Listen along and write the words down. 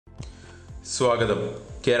സ്വാഗതം.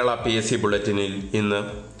 കേരള PSC ബുള്ളറ്റിനിൽ ഇന്ന്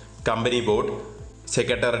company board,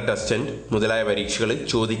 secretariat assistant മുതലായ പരീക്ഷകളിൽ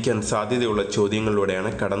ചോദിക്കാൻ സാധ്യതയുള്ള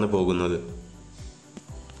ചോദ്യങ്ങളിലൂടെയാണ് കടന്നു പോകുന്നത്.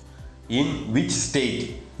 In which state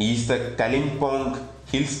is the Kalimpong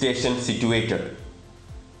hill station situated?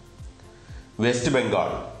 West Bengal.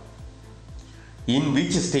 In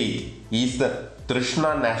which state is the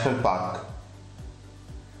Trishna national park?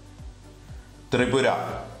 Tripura.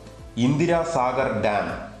 Indira Sagar Dam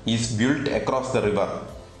is built across the river.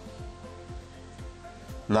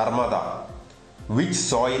 Narmada. Which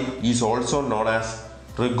soil is also known as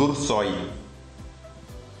Rigur soil?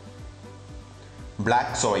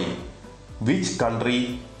 Black soil. Which country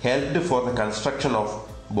helped for the construction of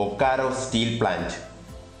Bokaro steel plant?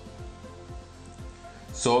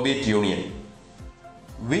 Soviet Union.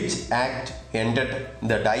 Which act ended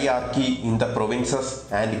the diarchy in the provinces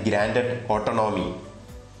and granted autonomy?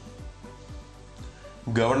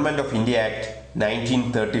 Government of India Act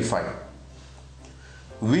 1935.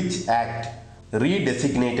 Which act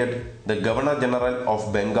redesignated the Governor General of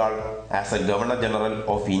Bengal as a Governor General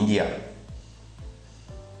of India?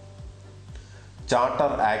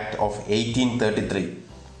 Charter Act of 1833.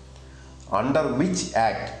 Under which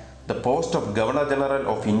act the post of Governor General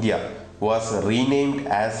of India was renamed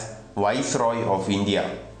as Viceroy of India?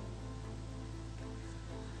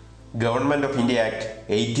 Government of India Act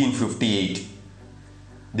 1858.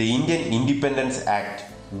 The Indian Independence Act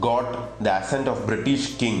got the assent of British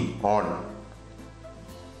King on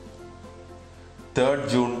 3rd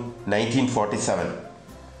June 1947.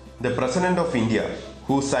 The President of India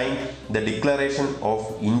who signed the Declaration of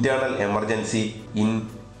Internal Emergency in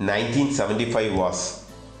 1975 was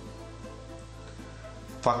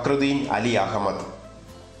Fakhruddin Ali Ahmad.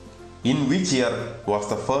 In which year was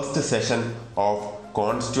the first session of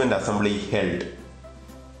Constituent Assembly held?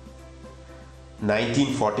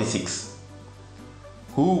 1946.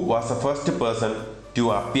 Who was the first person to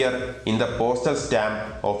appear in the postal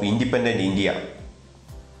stamp of independent India?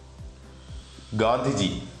 Gandhiji.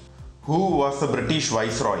 Who was the British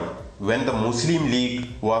Viceroy when the Muslim League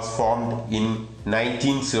was formed in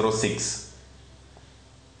 1906?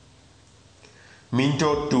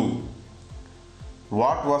 Minto II.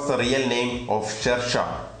 What was the real name of Sher Shah?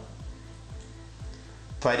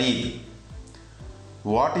 Farid.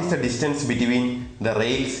 What is the distance between the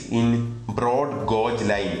rails in Broad Gauge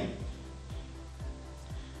Line?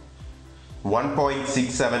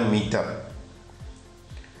 1.67 meter.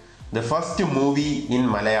 The first movie in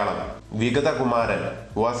Malayalam, Vigatha Kumaran,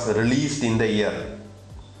 was released in the year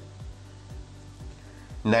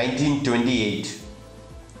 1928.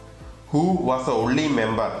 Who was the only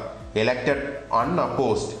member elected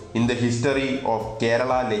unopposed in the history of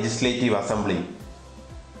Kerala Legislative Assembly?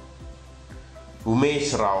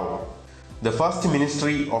 Umesh Rao. The first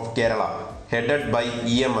ministry of Kerala, headed by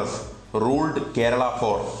EMS, ruled Kerala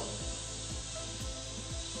for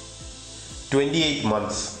 28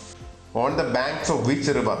 months. On the banks of which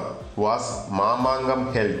river was Mamangam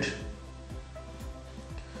held?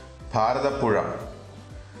 Bharatapuzha.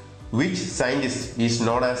 Which scientist is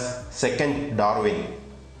known as Second Darwin?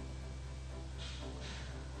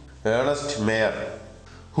 Ernest Mayr.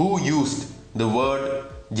 Who used the word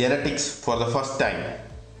genetics for the first time?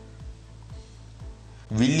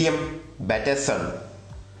 William Bateson.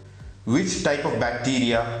 Which type of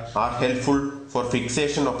bacteria are helpful for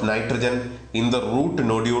fixation of nitrogen in the root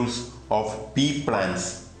nodules of pea plants?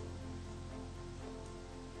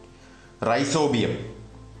 Rhizobium.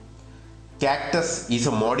 Cactus is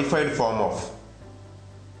a modified form of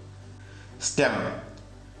stem.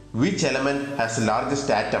 Which element has the largest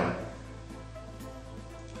atom?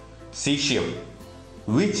 Cesium.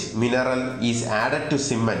 Which mineral is added to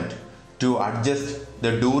cement to adjust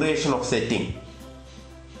the duration of setting?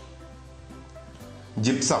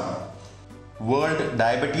 Gypsum. World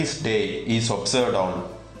Diabetes Day is observed on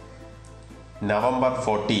November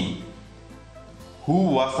 14. Who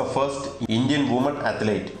was the first Indian woman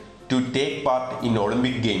athlete to take part in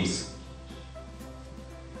Olympic Games?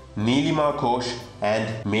 Neelima Ghosh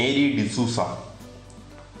and Mary D'Souza.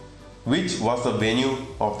 Which was the venue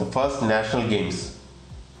of the first National Games?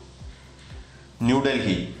 New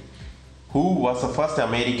Delhi. Who was the first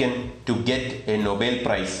American to get a Nobel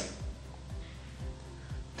Prize?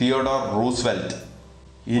 Theodore Roosevelt.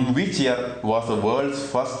 In which year was the world's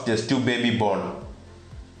first test tube baby born?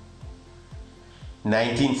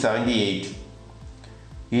 1978.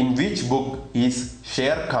 In which book is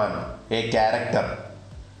Sher Khan a character?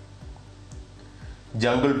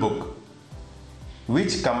 Jungle Book.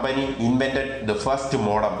 Which company invented the first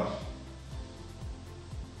modem?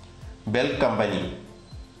 Bell Company.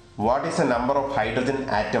 What is the number of hydrogen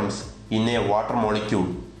atoms in a water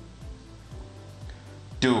molecule?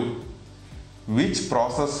 2. Which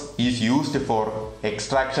process is used for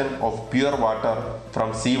extraction of pure water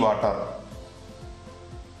from seawater?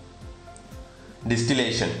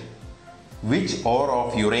 Distillation. Which ore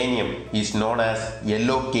of uranium is known as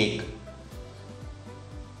yellow cake?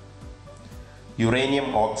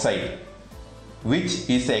 Uranium oxide. Which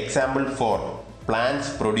is an example for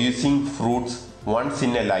plants producing fruits once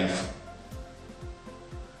in a life?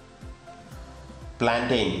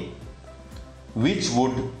 Plantain. Which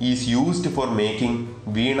wood is used for making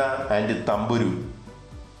veena and tamburu?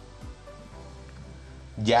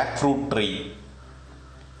 Jackfruit tree.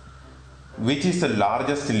 Which is the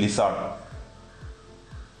largest lizard?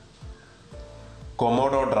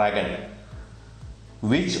 Komodo dragon.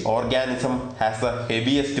 Which organism has the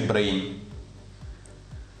heaviest brain?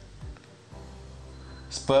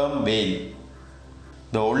 Sperm whale.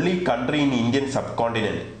 The only country in Indian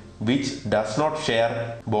subcontinent which does not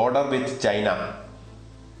share border with China.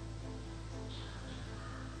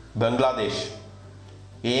 Bangladesh.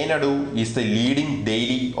 Enadu is the leading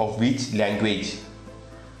daily of which language?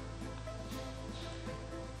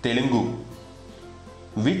 Telugu.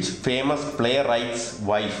 Which famous playwright's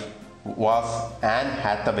wife was Anne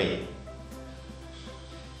Hathaway?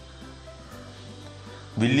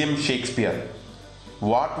 William Shakespeare.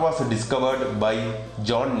 What was discovered by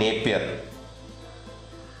John Napier?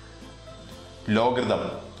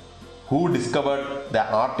 Logarithm. Who discovered the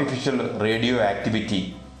artificial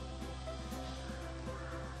radioactivity?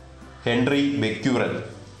 Henry Becquerel.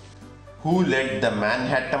 Who led the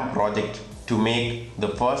Manhattan Project to make the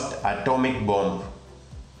first atomic bomb?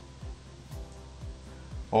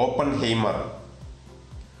 Oppenheimer.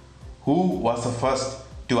 Who was the first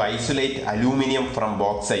to isolate aluminium from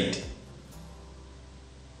bauxite?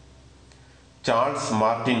 Charles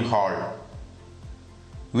Martin Hall.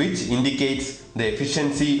 Which indicates the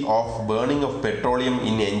efficiency of burning of petroleum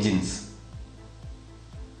in engines?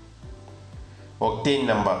 Octane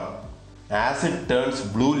number. Acid turns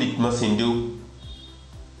blue litmus into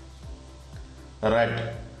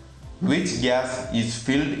red. Which gas is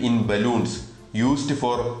filled in balloons used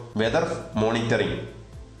for weather monitoring?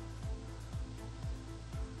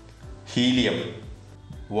 Helium.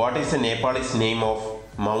 What is the Nepalese name of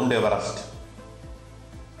Mount Everest?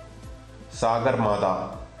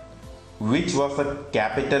 Sagarmatha. Which was the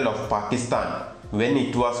capital of Pakistan when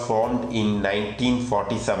it was formed in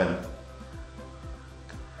 1947?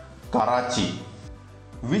 Karachi.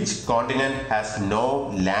 Which continent has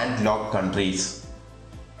no landlocked countries?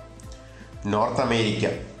 North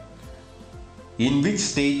America. In which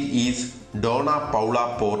state is Dona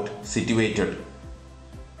Paula Port situated?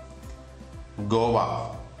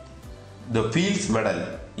 Goa. The Fields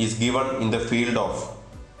Medal is given in the field of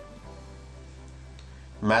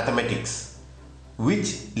mathematics.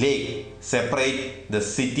 Which lake separate the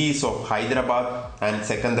cities of Hyderabad and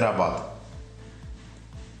Secunderabad?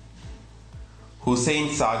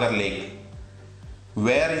 Hussain Sagar Lake.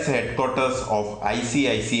 Where is the headquarters of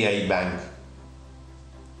ICICI Bank?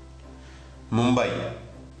 Mumbai.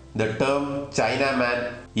 The term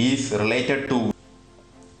Chinaman is related to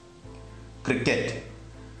cricket.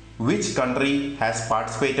 Which country has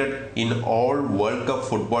participated in all World Cup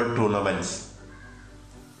football tournaments?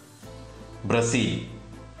 Brazil.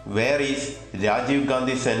 Where is Rajiv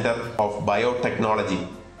Gandhi Center of Biotechnology?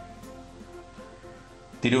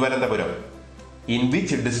 Thiruvananthapuram. In which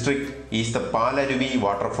district is the Palaruvi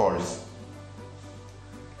waterfalls?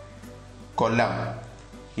 Kollam.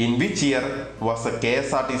 In which year was the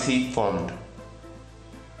KSRTC formed?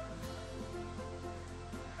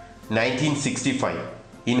 1965.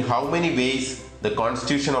 In how many ways the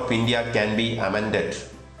Constitution of India can be amended?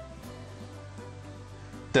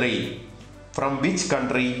 3. From which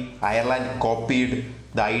country Ireland copied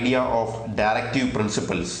the idea of directive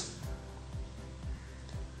principles?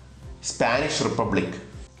 Spanish Republic.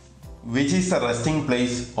 Which is the resting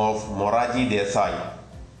place of Morarji Desai?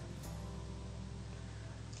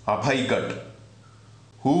 Abhaigat.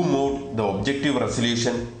 Who moved the objective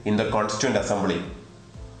resolution in the Constituent Assembly?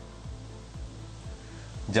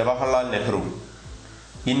 Jawaharlal Nehru.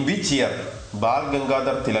 In which year Bal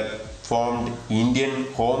Gangadhar Tilak formed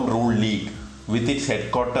Indian Home Rule League with its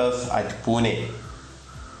headquarters at Pune?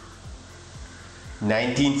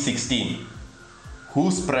 1916. Who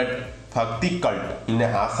spread Bhakti cult in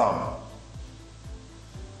Assam?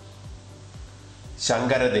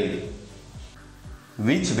 Shankaradev.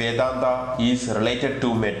 Which Vedanta is related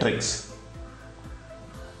to metrics?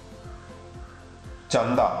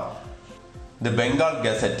 Chanda. The Bengal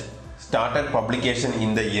Gazette started publication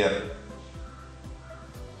in the year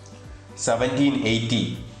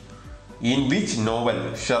 1780. In which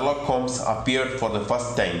novel Sherlock Holmes appeared for the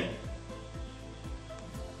first time?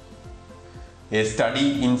 A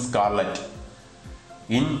Study in Scarlet.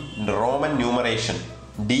 In Roman numeration,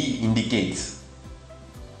 D indicates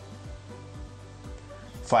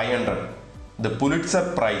 500. The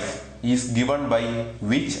Pulitzer Prize is given by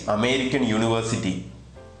which American university?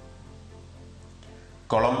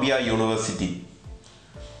 Columbia University.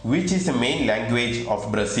 Which is the main language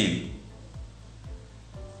of Brazil?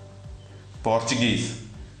 Portuguese.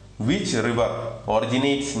 Which river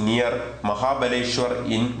originates near Mahabaleshwar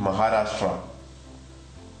in Maharashtra?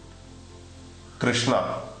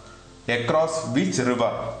 Krishna. Across which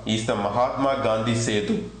river is the Mahatma Gandhi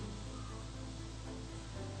Setu?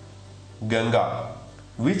 Ganga.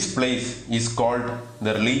 Which place is called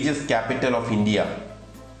the religious capital of India?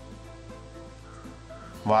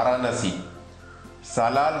 Varanasi.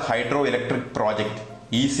 Salal hydroelectric project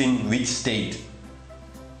is in which state?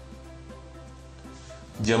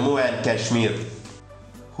 Jammu and Kashmir.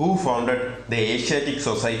 Who founded the Asiatic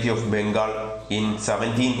Society of Bengal in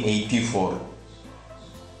 1784?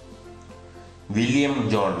 William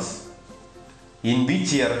Jones. In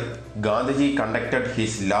which year Gandhiji conducted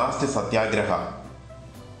his last satyagraha?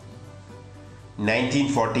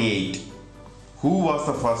 1948. Who was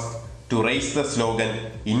the first to raise the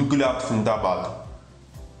slogan Inqilab Zindabad?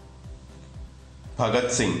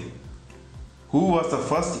 Bhagat Singh. Who was the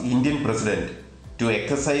first Indian president to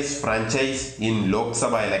exercise franchise in Lok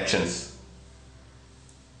Sabha elections?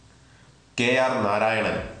 K.R.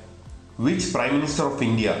 Narayanan. Which Prime Minister of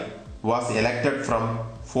India was elected from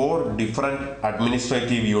 4 different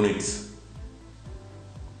administrative units?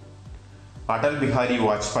 Atal Bihari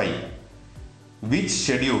Vajpayee. Which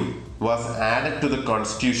schedule was added to the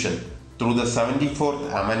Constitution through the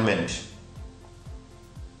 74th Amendment?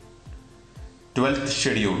 12th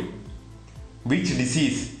Schedule. Which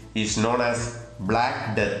disease is known as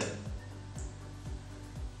Black Death?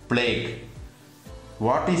 Plague.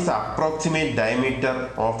 What is the approximate diameter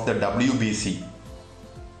of the WBC?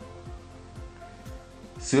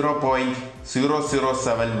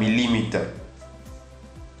 0.007 millimeter.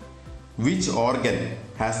 Which organ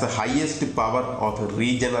has the highest power of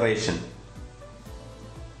regeneration?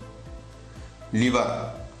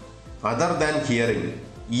 Liver. Other than hearing,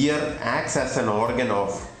 ear acts as an organ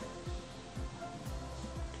of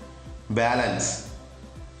balance.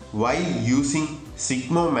 While using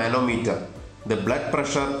sphygmomanometer, the blood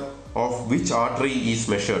pressure of which artery is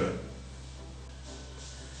measured?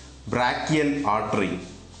 Brachial artery.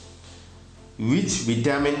 Which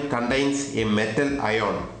vitamin contains a metal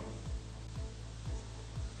ion?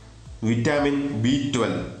 Vitamin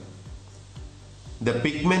B12. The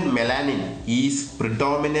pigment melanin is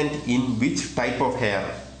predominant in which type of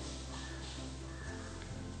hair?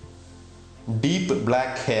 Deep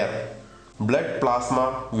black hair. Blood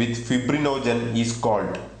plasma with fibrinogen is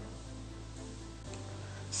called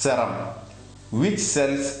serum. Which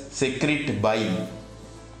cells secrete bile?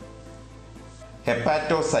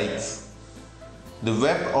 Hepatocytes. The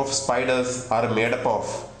web of spiders are made up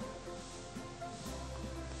of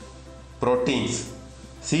proteins.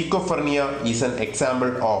 Schizophrenia is an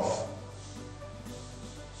example of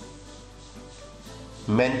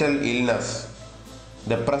mental illness.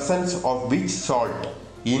 The presence of which salt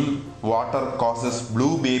in water causes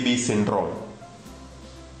blue baby syndrome?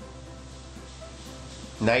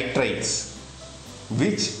 Nitrates.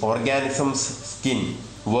 Which organism's skin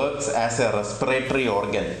works as a respiratory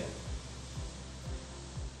organ?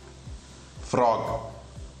 Frog.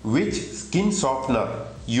 Which skin softener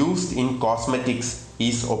used in cosmetics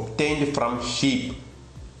is obtained from sheep?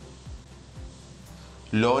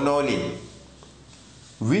 Lanolin.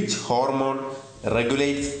 Which hormone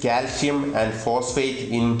regulates calcium and phosphate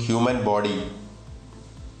in human body?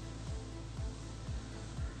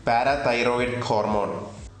 Parathyroid hormone.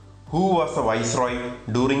 Who was the viceroy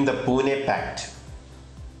during the Pune Pact?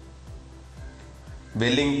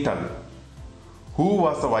 Wellington. Who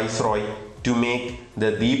was the viceroy to make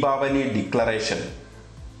the Deepavali Declaration?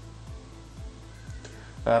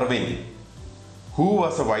 Irving. Who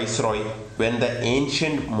was the viceroy when the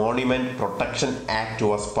Ancient Monument Protection Act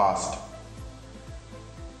was passed?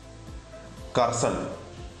 Curzon.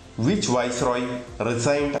 Which viceroy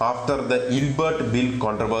resigned after the Ilbert Bill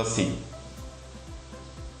controversy?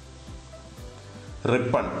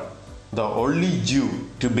 Ripon, the only Jew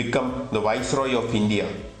to become the viceroy of India.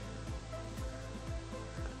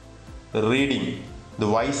 Reading, the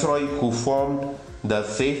viceroy who formed the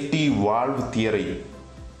safety valve theory.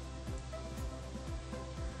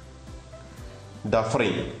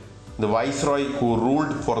 Dufferin, the viceroy who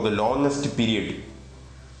ruled for the longest period.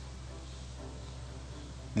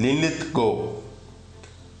 Linlithgow,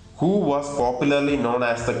 who was popularly known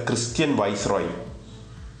as the Christian Viceroy.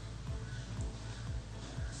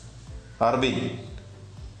 Irving,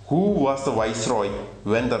 who was the Viceroy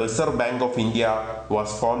when the Reserve Bank of India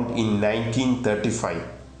was formed in 1935.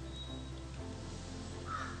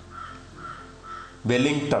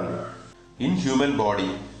 Wellington, in human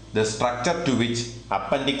body, the structure to which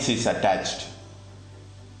appendix is attached.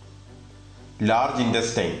 Large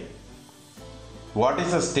intestine. What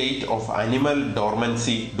is the state of animal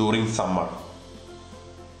dormancy during summer?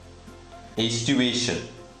 Aestivation.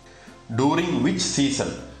 During which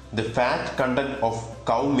season the fat content of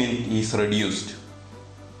cow milk is reduced?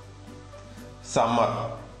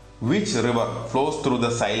 Summer. Which river flows through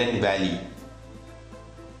the Silent Valley?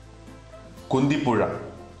 Kundipuzha,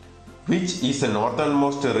 which is the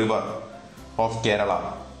northernmost river of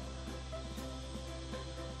Kerala.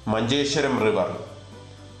 Manjeshwaram River,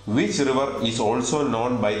 which river is also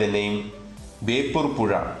known by the name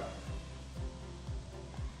Bepurpuzha.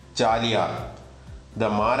 Chaliyar, the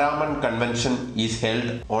Maraman Convention is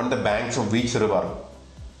held on the banks of which river?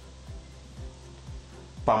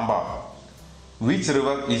 Pamba, which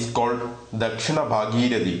river is called Dakshina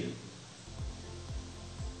Bhagirathi?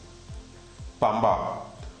 Pamba,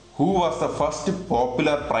 who was the first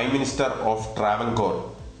popular Prime Minister of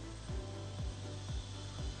Travancore?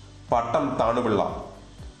 Pattam Thanuvilla,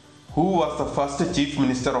 who was the first Chief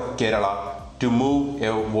Minister of Kerala to move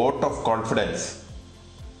a vote of confidence?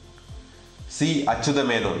 C.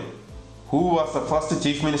 Achyuta, who was the first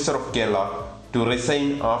Chief Minister of Kerala to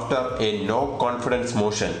resign after a no confidence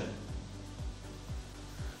motion?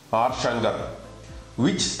 R. Shankar,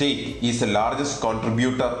 which state is the largest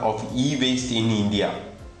contributor of e-waste in India?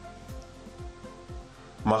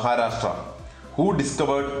 Maharashtra, who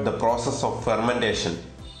discovered the process of fermentation?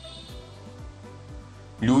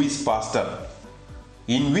 Louis Pasteur,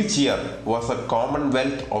 in which year was the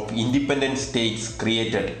Commonwealth of Independent States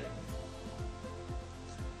created?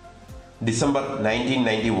 December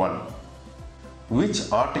 1991.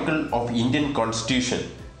 Which article of Indian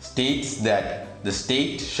Constitution states that the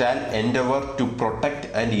state shall endeavour to protect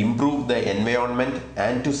and improve the environment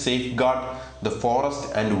and to safeguard the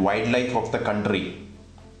forest and wildlife of the country?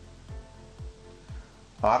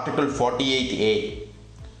 Article 48A.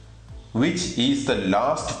 Which is the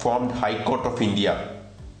last formed High Court of India?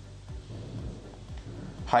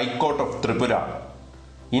 High Court of Tripura.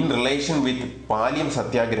 In relation with Palyam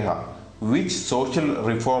Satyagraha, which social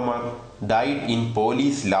reformer died in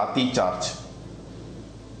police lathi charge?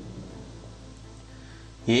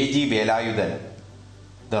 A.G. Velayudan.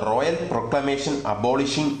 The royal proclamation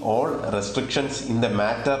abolishing all restrictions in the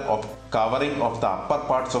matter of covering of the upper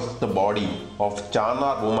parts of the body of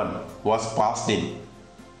Charnar woman was passed in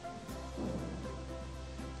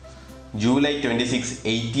July 26,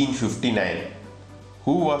 1859,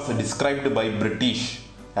 who was described by British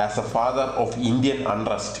as the father of Indian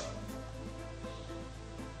unrest?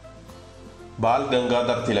 Bal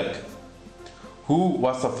Gangadhar Tilak, who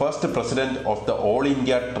was the first president of the All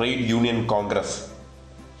India Trade Union Congress?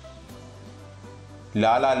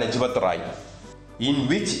 Lala Lajpat Rai. In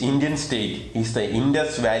which Indian state is the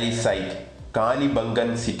Indus Valley site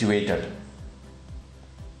Kalibangan situated?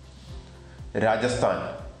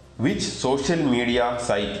 Rajasthan. Which social media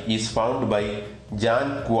site is found by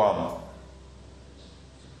Jan Kuam?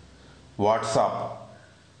 WhatsApp.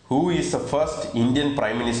 Who is the first Indian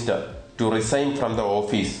Prime Minister to resign from the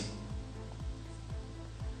office?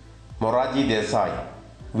 Morarji Desai.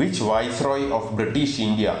 Which Viceroy of British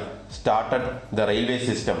India started the railway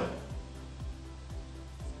system?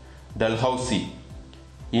 Dalhousie.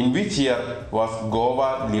 In which year was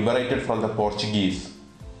Goa liberated from the Portuguese?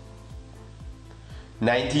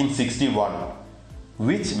 1961.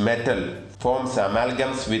 Which metal forms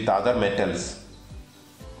amalgams with other metals?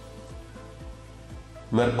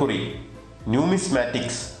 Mercury.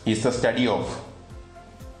 Numismatics is the study of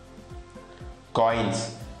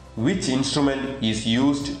coins. Which instrument is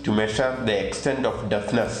used to measure the extent of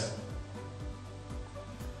deafness?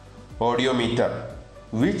 Audiometer.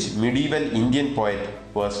 Which medieval Indian poet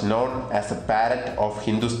was known as the parrot of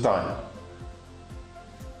Hindustan?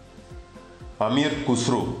 Amir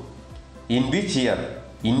Khusru. In which year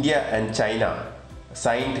India and China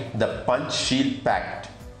signed the Panchsheel Pact?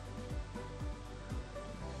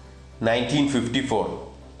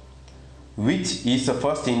 1954. Which is the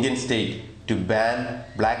first Indian state to ban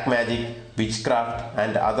black magic, witchcraft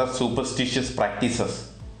and other superstitious practices?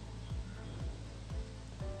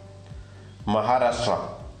 Maharashtra.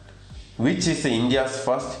 Which is India's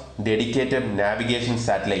first dedicated navigation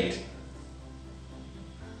satellite?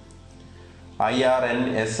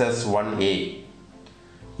 IRNSS-1A.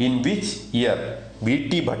 In which year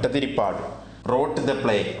V.T. Bhattathiripad wrote the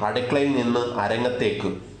play അടുക്കളയിൽ നിന്ന്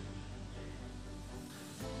അരങ്ങത്തേക്ക്?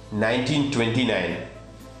 1929.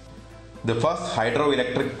 The first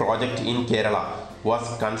hydroelectric project in Kerala was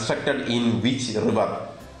constructed in which river?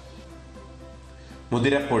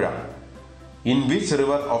 Mudirapuzha. In which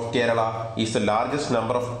river of Kerala is the largest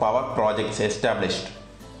number of power projects established?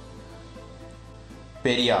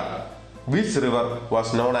 Periyar. Which river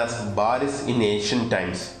was known as Baris in ancient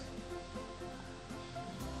times?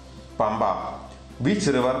 Pamba. Which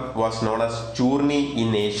river was known as Churni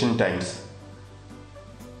in ancient times?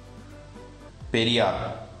 Periyar.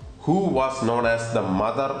 Who was known as the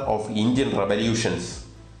mother of Indian revolutions?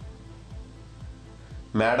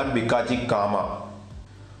 Madam Bikaji Kama.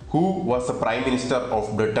 Who was the Prime Minister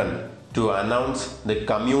of Britain to announce the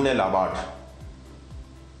communal award?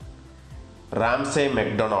 Ramsay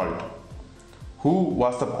MacDonald. Who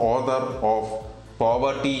was the author of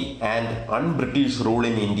Poverty and Un-British Rule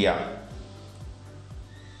in India?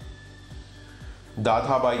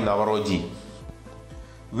 Dadabhai Naoroji.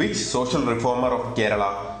 Which social reformer of Kerala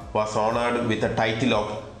was honoured with the title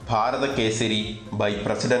of Bharata Kesari by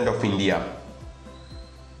President of India?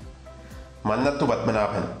 Mannathu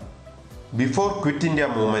Padmanabhan. Before Quit India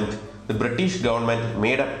movement, the British government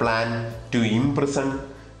made a plan to imprison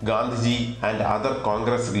Gandhiji and other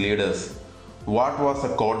Congress leaders. What was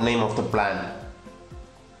the code name of the plan?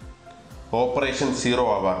 Operation Zero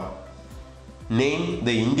Hour. Name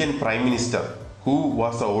the Indian Prime Minister who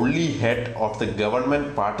was the only head of the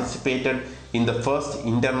government participated in the first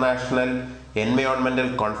International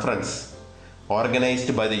Environmental Conference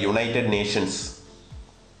organized by the United Nations.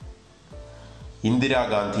 Indira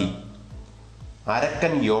Gandhi.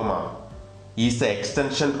 Arakan Yoma is the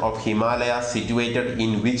extension of Himalaya situated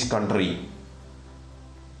in which country?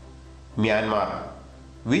 Myanmar.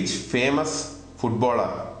 Which famous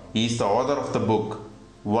footballer is the author of the book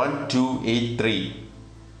 1283?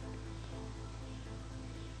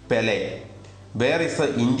 Pele. Where is the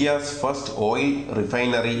India's first oil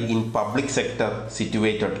refinery in public sector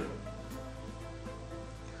situated?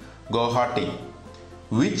 Guwahati.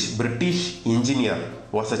 Which British engineer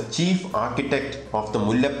was the chief architect of the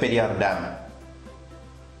Mullaperiyar Dam?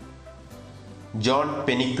 John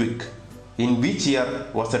Pennington. In which year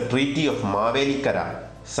was the Treaty of Mavelikara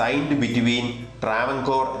signed between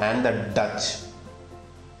Travancore and the Dutch?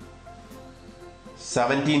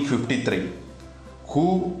 1753. Who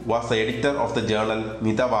was the editor of the journal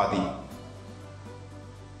Mitavadi?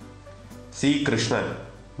 C. Krishnan.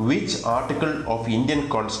 Which article of Indian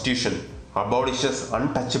Constitution abolishes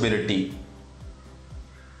untouchability?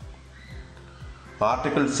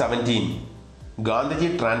 Article 17.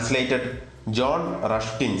 Gandhiji translated John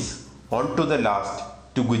Ruskin's On to the Last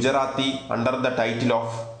to Gujarati under the title of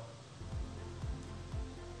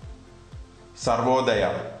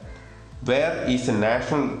Sarvodaya. Where is the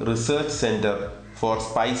National Research Center for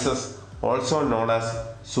Spices, also known as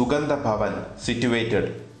Sugandha Bhavan, situated?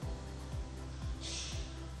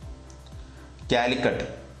 Calicut.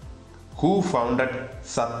 Who founded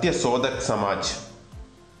Satya Sodak Samaj?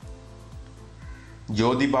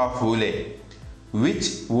 Jyotiba Phule. Which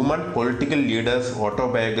woman political leader's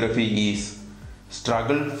autobiography is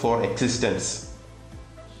Struggle for Existence?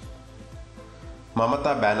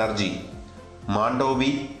 Mamata Banerjee.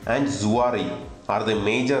 Mandovi and Zuari are the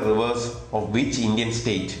major rivers of which Indian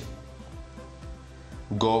state?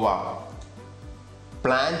 Goa.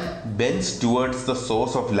 Plant bends towards the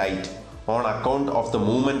source of light on account of the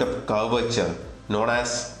movement of curvature known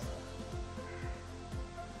as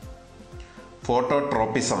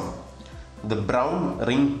phototropism. The brown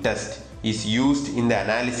ring test is used in the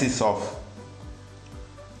analysis of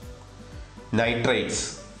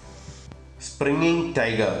nitrates. Springing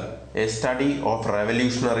Tiger, a study of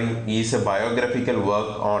revolutionary, is a biographical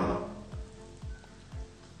work on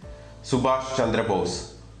Subhash Chandra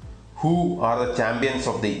Bose. Who are the champions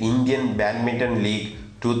of the Indian Badminton League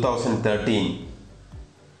 2013?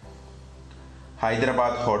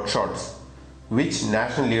 Hyderabad Hotshots. Which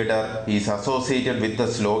national leader is associated with the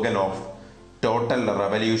slogan of Total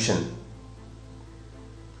Revolution?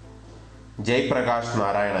 Jaiprakash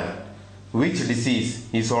Narayanan. Which disease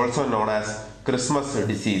is also known as Christmas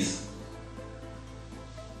disease?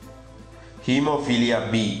 Hemophilia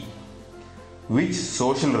B. Which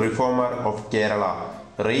social reformer of Kerala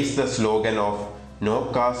raised the slogan of No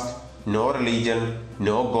caste, no religion,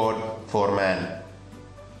 no God for man?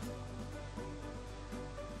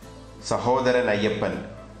 Sahodaran Ayyappan.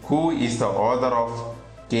 Who is the author of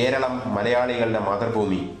Keralam Malayaliകളുടെ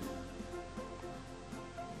Mathrubhumi?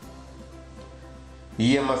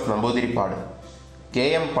 E.M.S. Namboodiripad.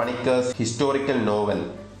 K.M. Panikkar's historical novel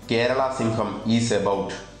Kerala Singham is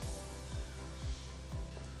about?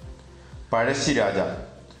 Pazhassi Raja.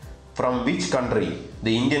 From which country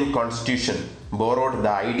the Indian Constitution borrowed the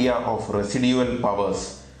idea of residual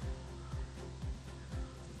powers?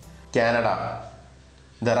 Canada.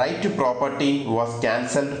 The right to property was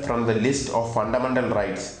cancelled from the list of fundamental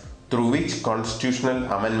rights through which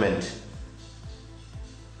constitutional amendment?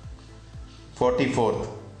 44th.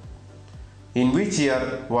 In which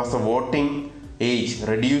year was the voting age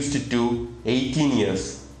reduced to 18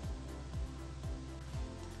 years?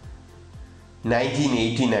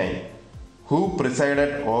 1989. Who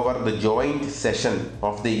presided over the joint session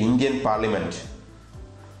of the Indian Parliament?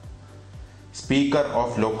 Speaker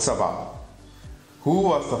of Lok Sabha. Who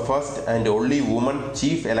was the first and only woman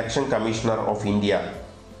Chief Election Commissioner of India?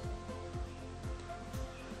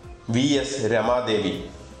 V.S. Ramadevi.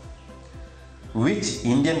 Which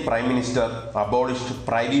Indian Prime Minister abolished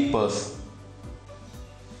privy purse?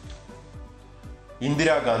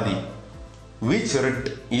 Indira Gandhi. Which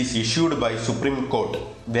writ is issued by Supreme Court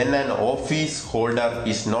when an office holder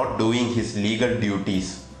is not doing his legal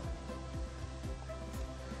duties?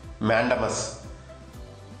 Mandamus.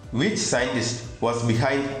 Which scientist was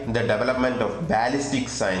behind the development of ballistic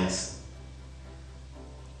science?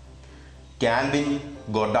 Calvin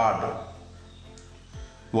Goddard.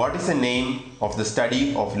 What is the name of the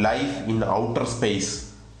study of life in outer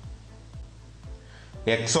space?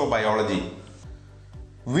 Exobiology.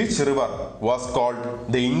 Which river was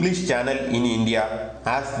called the English Channel in India,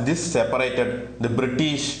 as this separated the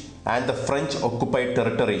British and the French occupied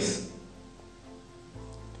territories?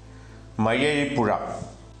 Mayazhippuzha.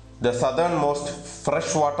 The southernmost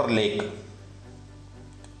freshwater lake?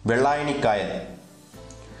 Vellayanikayal.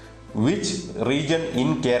 Which region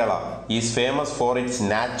in Kerala is famous for its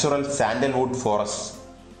natural sandalwood forests?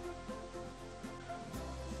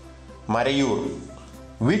 Marayur.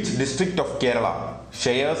 Which district of Kerala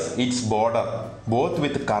shares its border both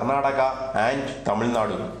with Karnataka and Tamil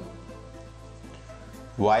Nadu?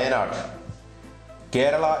 Wayanad.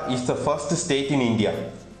 Kerala is the first state in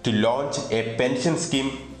India to launch a pension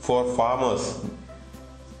scheme for farmers.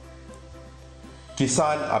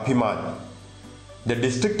 Kisan Abhiman. The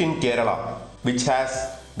district in Kerala which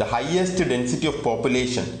has the highest density of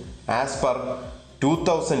population as per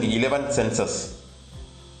 2011 census.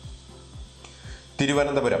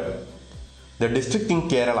 Thiruvananthapuram. The district in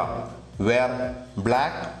Kerala where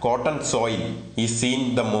black cotton soil is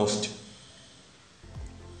seen the most.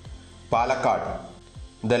 Palakkad.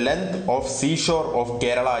 The length of seashore of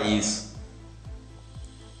Kerala is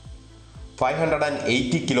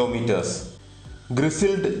 580 kilometers.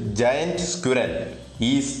 Grizzled giant squirrel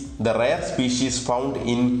is the rare species found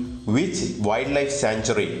in which wildlife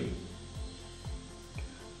sanctuary?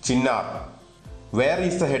 Chinnar. Where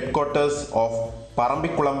is the headquarters of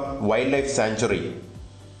Parambikulam Wildlife Sanctuary?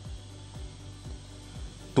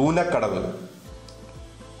 Thoonakadavu.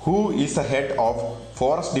 Who is the head of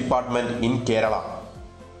Forest Department in Kerala?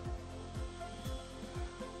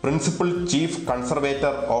 Principal Chief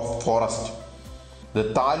Conservator of Forest. The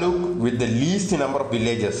taluk with the least number of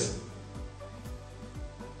villages.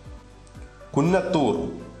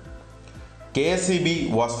 Kunnattur.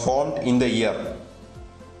 KSEB was formed in the year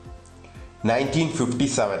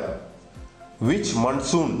 1957. Which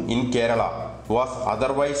monsoon in Kerala was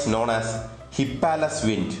otherwise known as Hippalas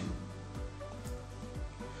wind?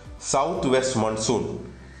 Southwest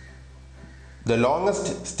monsoon. The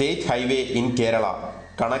longest state highway in Kerala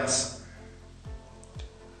connects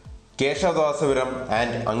Keshavadasapuram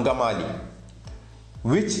and Angamali.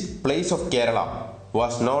 Which place of Kerala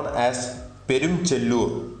was known as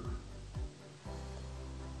Perumchellur?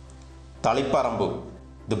 Taliparambu.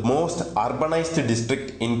 The most urbanized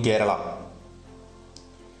district in Kerala.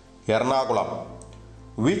 Ernakulam.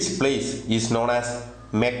 Which place is known as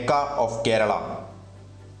Mecca of Kerala?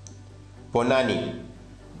 Ponnani.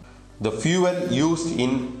 The fuel used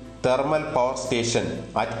in thermal power station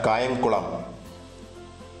at Kayankulam.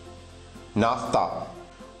 Nasta.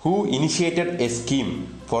 Who initiated a scheme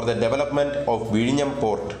for the development of Vizhinjam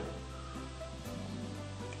port?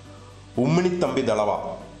 Ummanithambi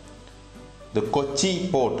Dalava. The Kochi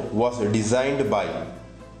port was designed by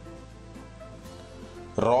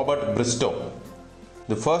Robert Bristow.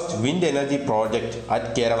 The first wind energy project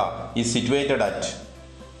at Kerala is situated at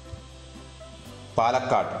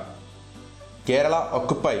Palakkad. Kerala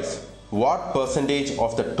occupies what percentage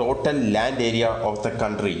of the total land area of the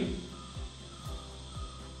country?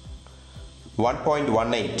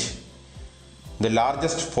 1.18. The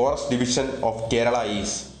largest forest division of Kerala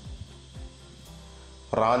is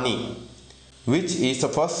Rani, which is the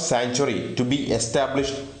first sanctuary to be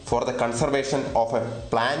established for the conservation of a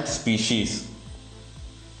plant species.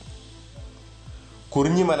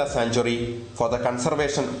 Kuriñimala Sanctuary for the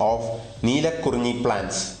conservation of Neelakurñi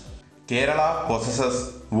plants. Kerala possesses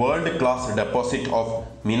world-class deposit of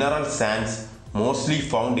mineral sands mostly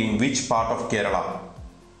found in which part of Kerala?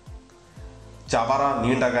 Chavara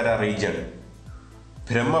Nindagara region.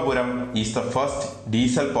 Brahmapuram is the first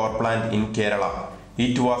diesel power plant in Kerala.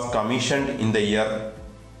 It was commissioned in the year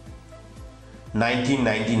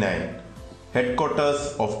 1999.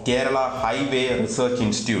 Headquarters of Kerala Highway Research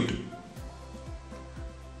Institute.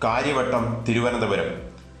 Karyavattam, Thiruvananthapuram.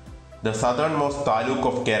 The southernmost taluk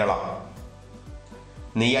of Kerala.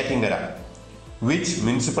 Neyyatingara. Which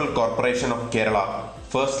municipal corporation of Kerala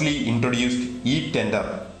firstly introduced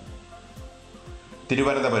e-tender?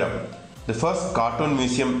 Thiruvananthapuram. The first cartoon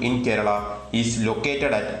museum in Kerala is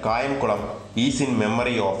located at Kayamkulam, is in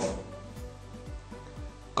memory of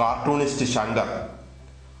cartoonist Shankar.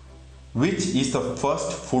 Which is the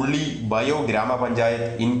first fully bio Grama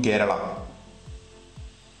Panchayat in Kerala?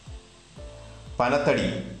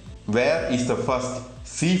 Panathadi. Where is the first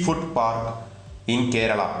seafood park in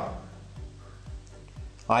Kerala?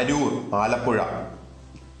 Arur, Alappuzha.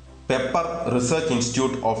 Pepper Research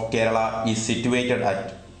Institute of Kerala is situated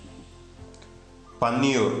at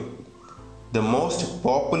Panniyur. The most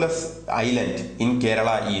populous island in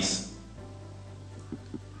Kerala is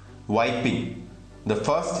Vipin. The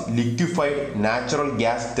first liquefied natural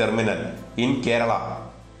gas terminal in Kerala.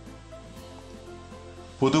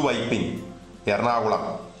 Puduvipin,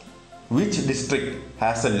 Ernakulam. Which district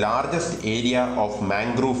has the largest area of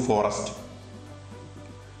mangrove forest?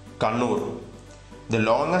 Kannur. The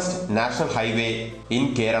longest national highway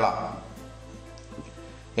in Kerala.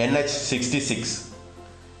 NH66.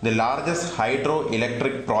 The largest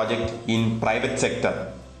hydroelectric project in private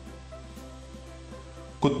sector.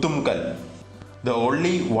 Kuttumkal. The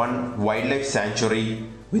only one wildlife sanctuary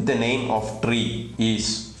with the name of tree is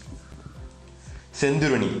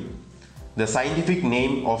Sendurani. The scientific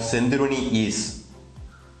name of Sendurani is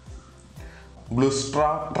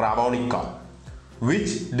Glustra travanica.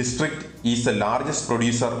 Which district is the largest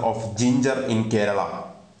producer of ginger in Kerala?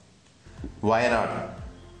 Wayanad.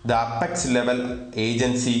 The apex level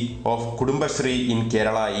agency of Kudumbashree in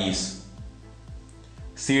Kerala is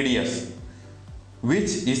CDS.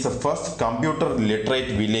 Which is the first computer literate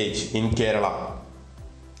village in Kerala?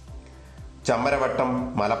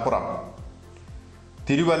 Chamaravattam, Malappuram.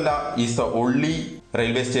 Tiruvalla is the only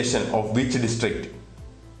railway station of which district?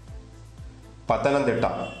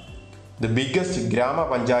 Pathanamthitta. The biggest Grama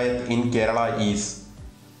Panchayat in Kerala is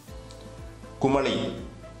Kumali.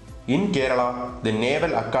 In Kerala, the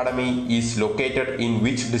Naval Academy is located in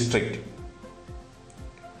which district?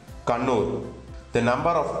 Kannur. The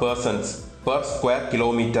number of persons per square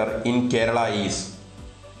kilometer in Kerala is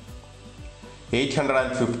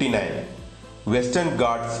 859. Western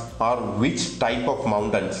Ghats are which type of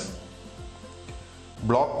mountains?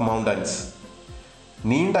 Block mountains.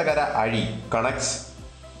 Neendagara Adi connects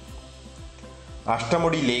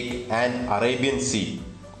Ashtamudi Lake and Arabian Sea.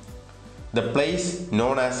 The place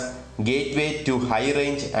known as Gateway to High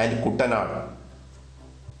Range and Kuttanad.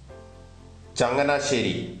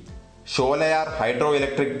 Changanasheri. Sholayar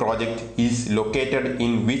hydroelectric project is located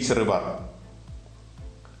in which river?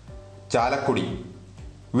 Chalakudi.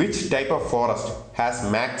 Which type of forest has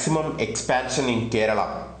maximum expansion in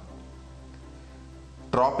Kerala?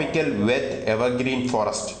 Tropical wet evergreen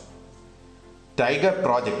forest. Tiger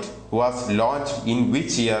project was launched in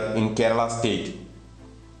which year in Kerala state?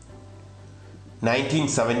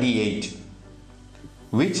 1978.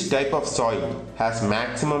 Which type of soil has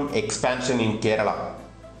maximum expansion in Kerala?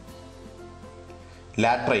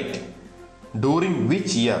 Laterite. During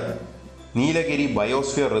which year Neelagiri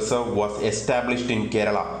Biosphere Reserve was established in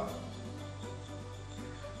Kerala?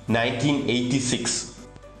 1986.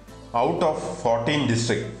 Out of 14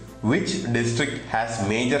 districts, which district has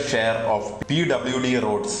major share of PWD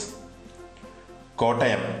roads?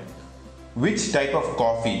 Kottayam. Which type of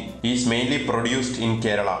coffee is mainly produced in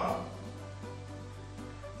Kerala?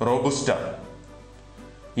 Robusta.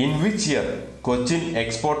 In which year Cochin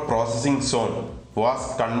Export Processing Zone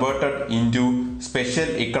was converted into Special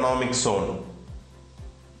Economic Zone?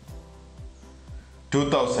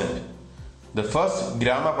 2000. The first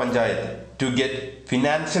Grama Panchayat to get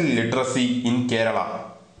financial literacy in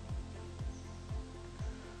Kerala.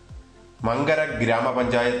 Mangara Grama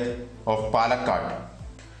Panchayat of Palakkad.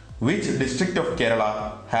 Which district of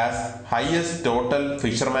Kerala has highest total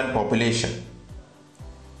fisherman population?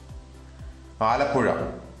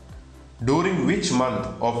 Alappuzha. During which month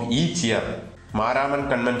of each year Maraman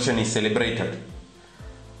Convention is celebrated?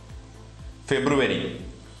 February.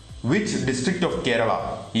 Which district of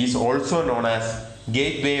Kerala is also known as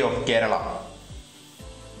Gateway of Kerala?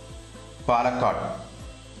 Palakkad.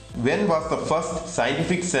 When was the first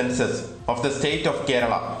scientific census of the state of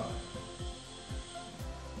Kerala?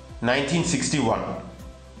 1961.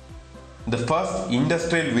 The first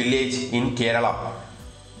industrial village in Kerala?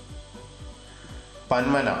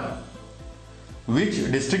 Panmana. Which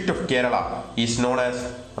district of Kerala is known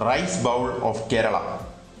as Rice Bowl of Kerala?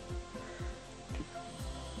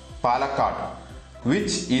 Palakkad.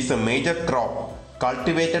 Which is a major crop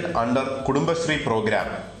cultivated under Kudumbashree program?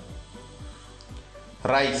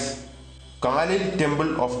 Rice. Kalil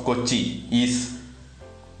Temple of Kochi is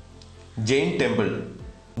Jain Temple.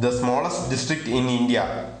 The smallest district in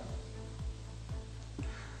India?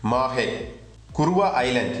 Mahe. Kurva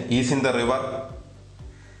Island is in the river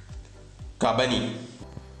Kabani.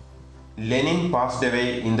 Lenin passed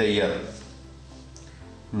away in the year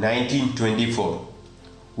 1924.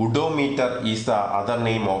 Odometer is the other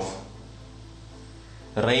name of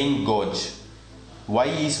rain gauge. Why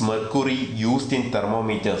is mercury used in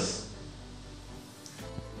thermometers?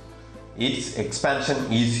 Its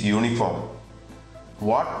expansion is uniform.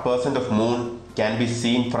 What percent of moon can be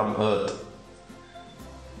seen from Earth?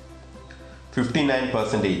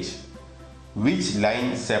 59%. Which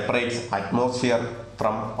line separates atmosphere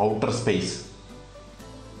from outer space?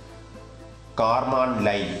 Kármán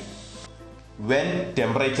line. When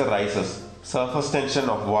temperature rises, surface tension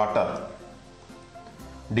of water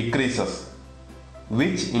decreases.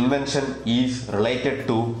 Which invention is related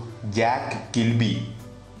to Jack Kilby?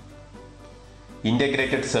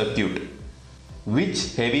 Integrated circuit.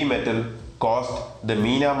 Which heavy metal caused the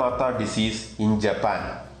Minamata disease in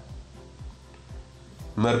Japan?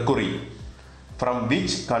 Mercury. From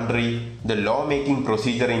which country the law-making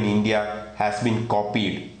procedure in India has been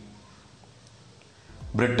copied?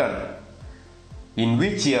 Britain. In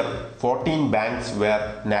which year 14 banks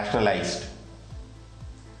were nationalized?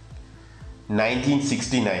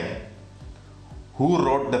 1969. Who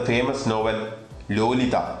wrote the famous novel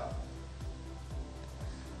Lolita?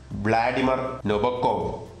 Vladimir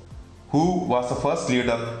Nabokov. Who was the first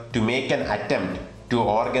leader to make an attempt to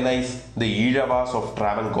organize the Eravas of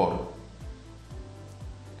Travancore?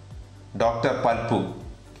 Dr. Palpu.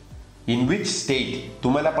 In which state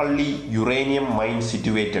Tumalapalli uranium mine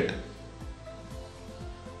situated?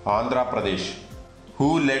 Andhra Pradesh.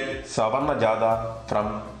 Who led Savarna Jada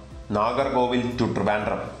from Nagarkovil to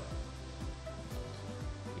Trivandrum?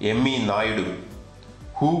 M.E. Naidu.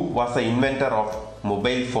 Who was the inventor of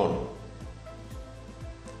mobile phone?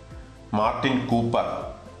 Martin Cooper.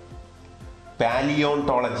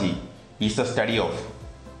 Paleontology is the study of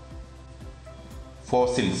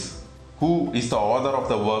fossils. Who is the author of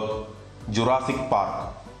the work Jurassic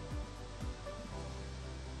Park?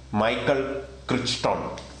 Michael Crichton.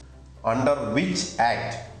 Under which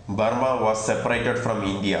act Burma was separated from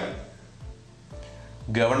India?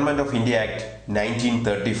 Government of India Act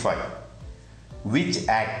 1935. Which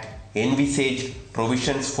act envisaged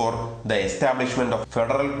provisions for the establishment of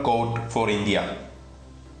Federal Court for India?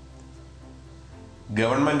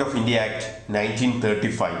 Government of India Act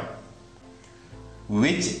 1935.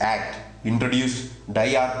 Which act introduced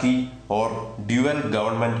diarchy or dual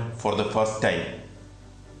government for the first time?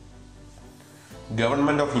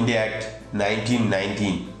 Government of India Act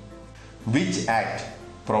 1919. Which act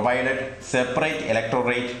provided separate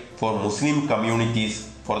electorate for Muslim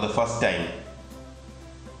communities for the first time?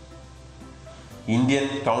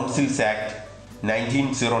 Indian Councils Act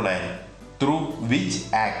 1909. Through which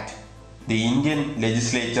act the Indian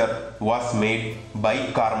legislature was made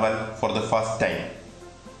bicameral for the first time?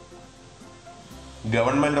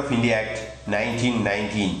 Government of India Act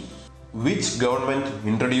 1919. Which government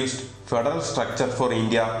introduced federal structure for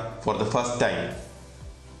India for the first time?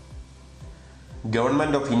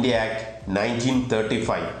 Government of India Act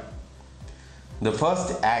 1935. The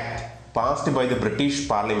first act passed by the British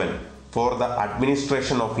Parliament for the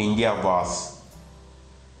administration of India was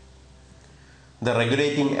the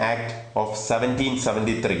Regulating Act of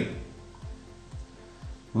 1773.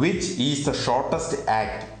 Which is the shortest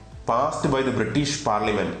act passed by the British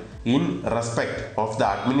Parliament in respect of the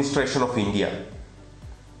administration of India?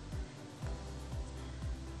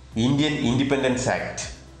 Indian Independence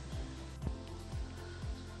Act.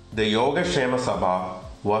 The Yoga Kshema Sabha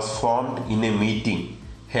was formed in a meeting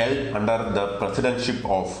held under the presidency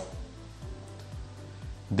of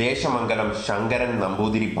Deshamangalam Shankaran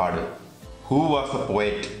Namboodiripadu, who was a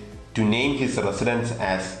poet, to name his residence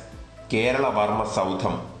as Kerala Varma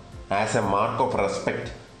Southam as a mark of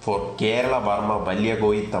respect for Kerala Varma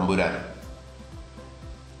Valyagoi Tamburan.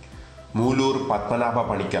 Mulur Padmanabha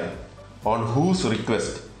Panikar, on whose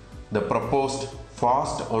request the proposed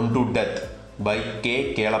fast unto death by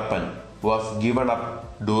K. Kelappan was given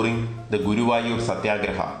up during the Guruvayur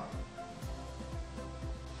Satyagraha?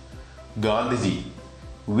 Gandhiji,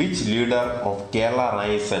 which leader of Kerala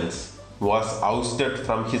Renaissance was ousted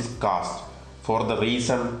from his caste for the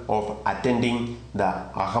reason of attending the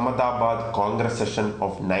Ahmedabad Congress session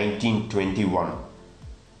of 1921?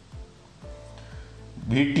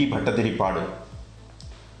 V.T. Bhattathiripadu.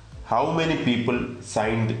 How many people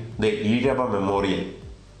signed the Irava Memorial?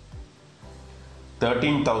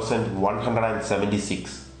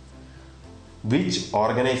 13,176. Which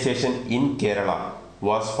organization in Kerala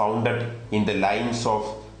was founded in the lines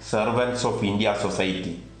of Servants of India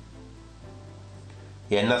Society?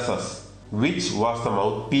 NSS, which was the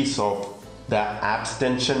mouthpiece of the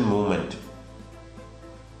abstention movement?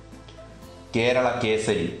 Kerala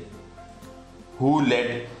Kesari, who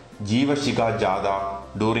led Jeevashika Jada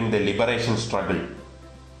during the liberation struggle?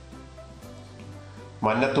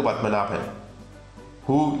 Mannathu Padmanabhan,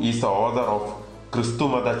 who is the author of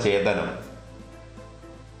Kristumada Chedanam?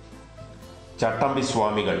 Chattambi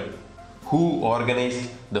Swamigal, who organized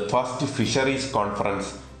the first fisheries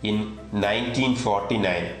conference in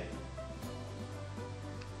 1949?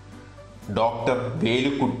 Dr.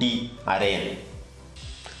 Velukutty Arayan.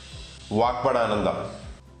 Vakpadananda,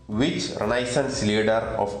 which Renaissance leader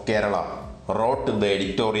of Kerala wrote the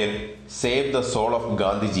editorial Save the Soul of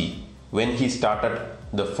Gandhiji when he started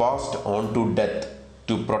the fast on to death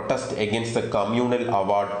to protest against the communal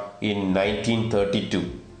award in 1932?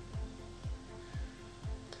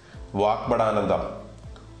 Vakpadananda,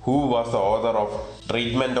 who was the author of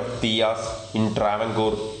Treatment of Thiyas in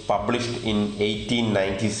Travancore, published in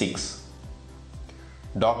 1896.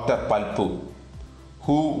 Dr. Palpu,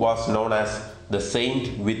 who was known as the saint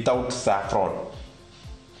without saffron.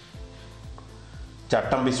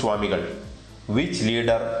 Chattambi Swamigal, which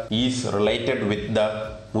leader is related with the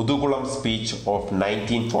Mudukulam speech of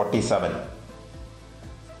 1947?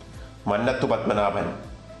 Mannathu Padmanabhan,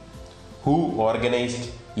 who organized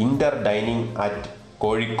inter-dining at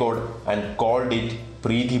Kozhikode and called it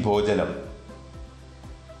Preethi Bhojanam.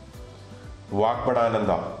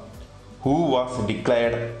 Vakpadananda, who was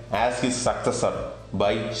declared as his successor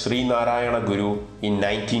by Sri Narayana Guru in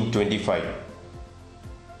 1925.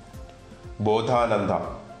 Bodhananda,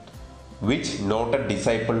 which noted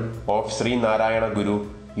disciple of Sri Narayana Guru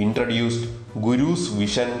introduced Guru's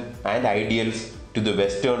vision and ideals to the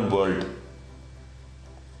Western world.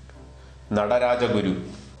 Nadaraja Guru.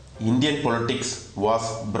 Indian politics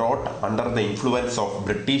was brought under the influence of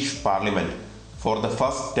British Parliament for the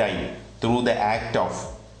first time through the Act of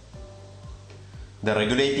the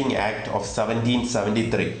Regulating Act of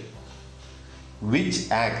 1773,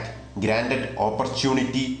 which act granted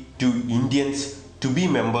opportunity to Indians to be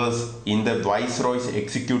members in the Viceroy's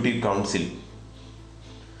Executive Council.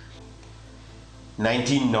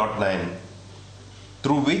 1909,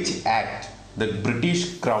 through which act the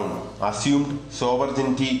British Crown assumed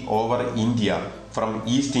sovereignty over India from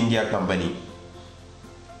East India Company.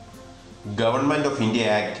 Government of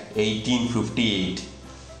India Act 1858,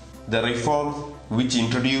 the reform which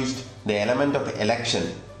introduced the element of election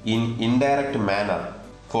in indirect manner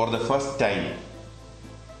for the first time.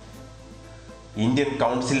 Indian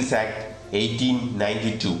Councils Act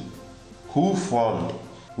 1892, who formed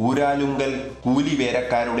Uralungal Kuli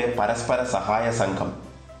Verakarude Paraspara Sahaya Sangham.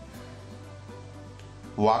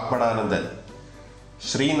 Vakpadanandan,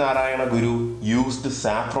 Sri Narayana Guru used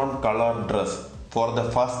saffron colored dress for the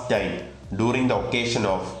first time during the occasion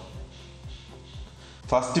of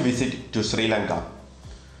first visit to Sri Lanka.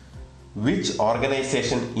 Which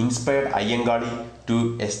organization inspired Ayyangali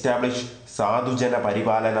to establish Sadhujana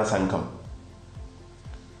Paripalana Sangham?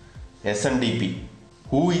 SNDP,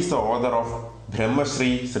 who is the author of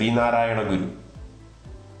Brahmashri Sri Narayana Guru?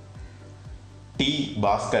 T.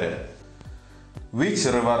 Bhaskaran. Which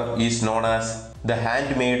river is known as the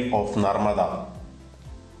handmaid of Narmada?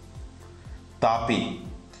 Tapi,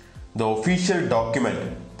 the official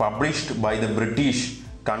document published by the British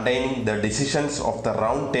containing the decisions of the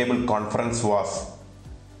Round Table Conference was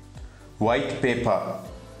White Paper.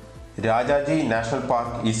 Rajaji National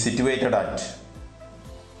Park is situated at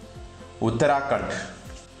Uttarakhand.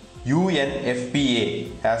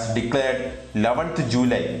 UNFPA has declared 11th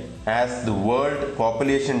July as the World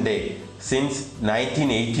Population Day since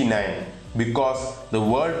 1989 because the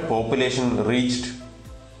world population reached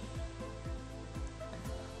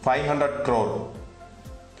 500 crore.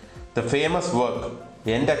 The famous work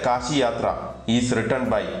Enda Kashi Yatra is written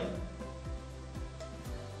by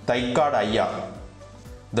Thaikad Ayya,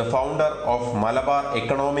 the founder of Malabar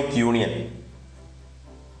Economic Union.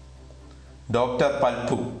 Dr.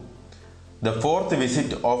 Palpu, The fourth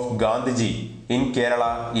visit of Gandhiji in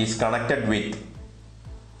Kerala is connected with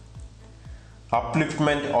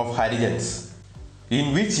upliftment of Harijans.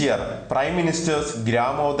 In which year Prime Minister's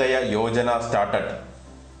Gramodaya Yojana started?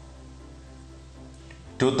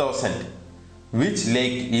 2000. Which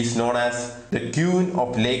lake is known as the Queen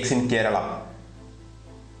of Lakes in Kerala?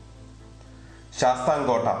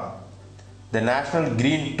 Shastangota. The National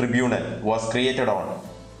Green Tribunal was created on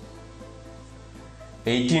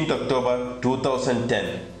 18th October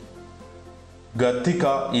 2010.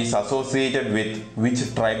 Gathika is associated with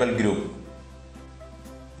which tribal group?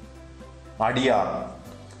 Adiyar.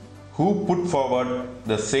 Who put forward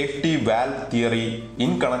the safety valve theory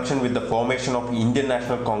in connection with the formation of Indian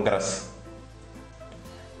National Congress?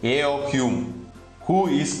 A.O. Hume. Who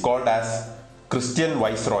is called as Christian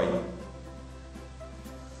Viceroy?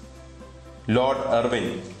 Lord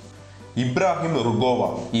Irwin. Ibrahim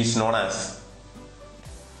Rugova is known as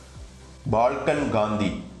Balkan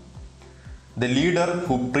Gandhi. The leader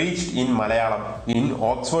who preached in Malayalam in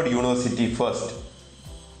Oxford University first.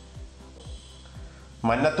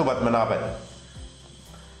 Mannathu Padmanabhan,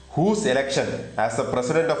 whose election as the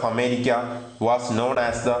President of America was known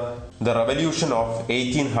as the Revolution of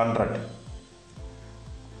 1800.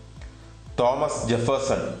 Thomas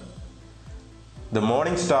Jefferson, the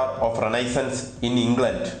morning star of Renaissance in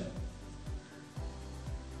England.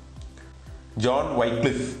 John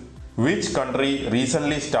Wycliffe, which country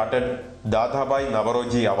recently started Dadabhai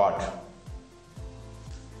Naoroji Award?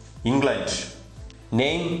 England.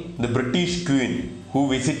 Name the British Queen who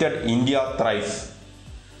visited India thrice.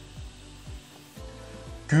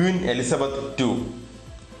 Queen Elizabeth II.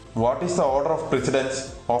 What is the order of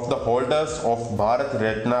precedence of the holders of Bharat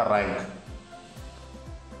Ratna rank?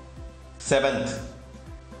 7th.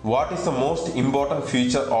 What is the most important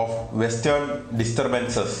feature of western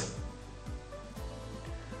disturbances?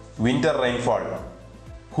 Winter rainfall.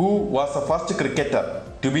 Who was the first cricketer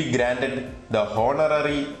to be granted the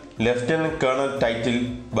honorary Lieutenant Colonel title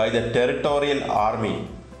by the Territorial Army?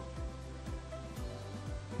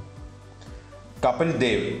 Kapil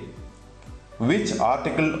Dev. Which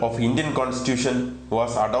article of Indian Constitution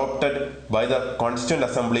was adopted by the Constituent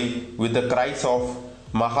Assembly with the cries of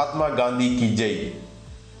Mahatma Gandhi ki Jai?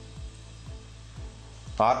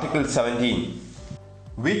 Article 17.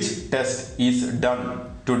 Which test is done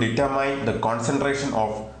to determine the concentration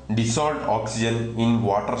of dissolved oxygen in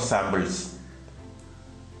water samples?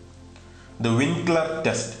 The Winkler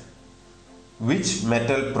test. Which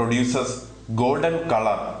metal produces golden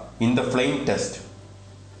color in the flame test?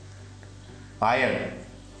 Iron.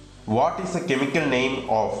 What is the chemical name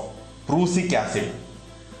of prussic acid?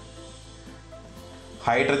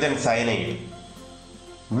 Hydrogen cyanide.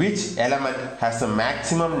 Which element has a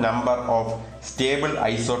maximum number of stable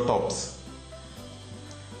isotopes?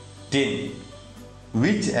 Tin.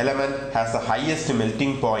 Which element has the highest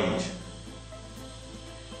melting point?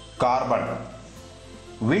 Carbon.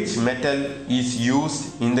 Which metal is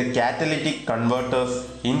used in the catalytic converters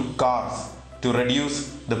in cars to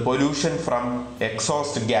reduce the pollution from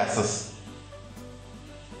exhaust gases?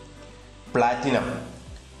 Platinum.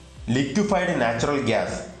 Liquefied natural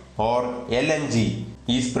gas or LNG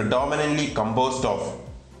is predominantly composed of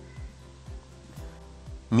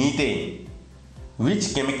methane.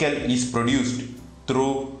 Which chemical is produced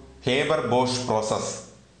through Haber-Bosch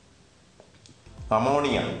process?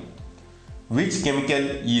 Ammonia. Which chemical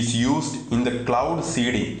is used in the cloud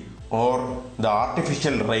seeding or the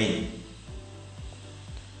artificial rain?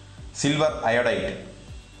 Silver iodide.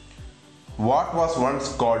 What was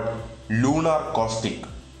once called lunar caustic?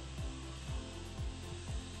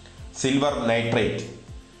 Silver nitrate.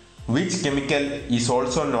 Which chemical is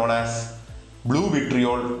also known as blue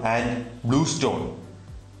vitriol and bluestone?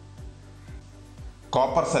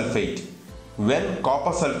 Copper sulfate. When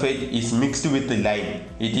copper sulfate is mixed with lime,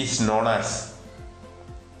 it is known as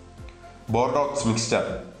Bordeaux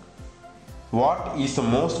mixture. What is the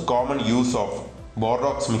most common use of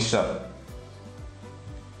Bordeaux mixture?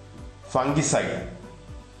 Fungicide.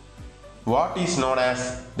 What is known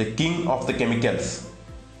as the king of the chemicals?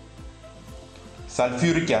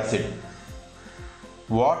 Sulfuric acid.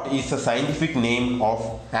 What is the scientific name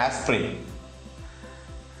of aspirin?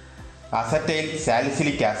 Acetyl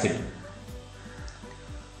salicylic acid.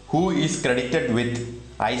 Who is credited with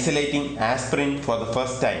isolating aspirin for the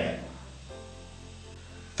first time?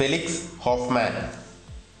 Felix Hoffmann.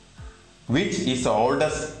 Which is the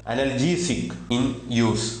oldest analgesic in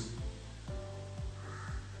use?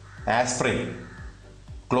 Aspirin.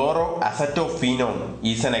 Chloroacetophenone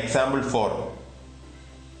is an example for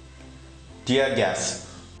tear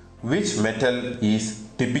gas. Which metal is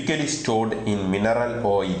typically stored in mineral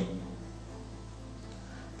oil?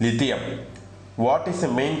 Lithium. What is the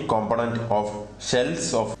main component of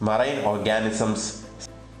shells of marine organisms?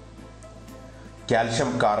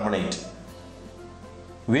 Calcium carbonate.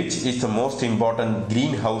 Which is the most important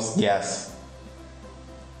greenhouse gas?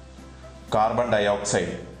 Carbon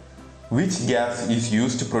dioxide. Which gas is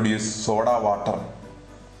used to produce soda water?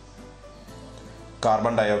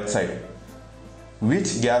 Carbon dioxide.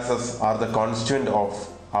 Which gases are the constituent of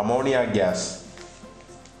ammonia gas?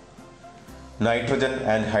 Nitrogen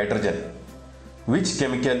and hydrogen. Which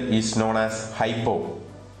chemical is known as hypo?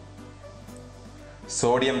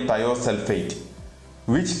 Sodium thiosulfate.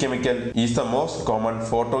 Which chemical is the most common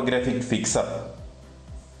photographic fixer?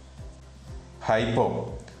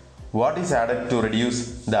 Hypo. What is added to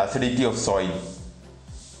reduce the acidity of soil?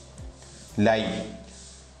 Lime.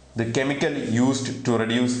 The chemical used to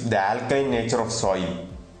reduce the alkaline nature of soil.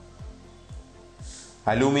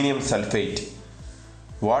 Aluminium sulfate.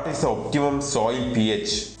 What is the optimum soil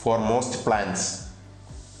pH for most plants?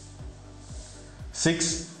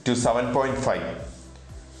 6 to 7.5.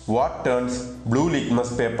 What turns blue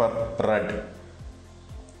litmus paper red?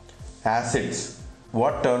 Acids.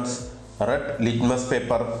 What turns red litmus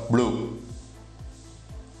paper blue?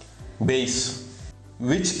 Base.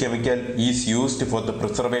 Which chemical is used for the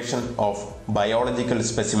preservation of biological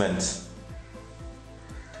specimens?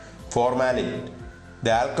 Formalin. The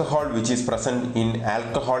alcohol which is present in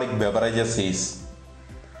alcoholic beverages is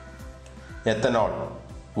ethanol.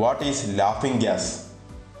 What is laughing gas?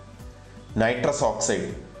 Nitrous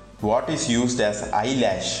oxide. What is used as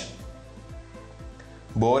eyelash?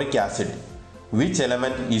 Boric acid. Which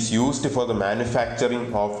element is used for the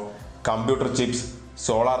manufacturing of computer chips,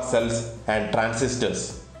 solar cells and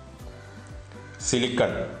transistors?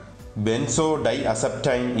 Silicon.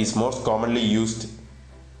 Benzodiazepine is most commonly used.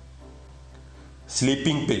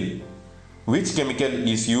 Sleeping pill. Which chemical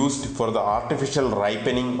is used for the artificial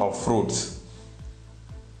ripening of fruits?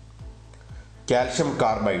 Calcium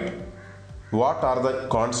carbide. What are the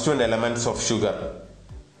constituent elements of sugar?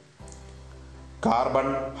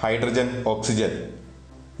 Carbon, hydrogen, oxygen.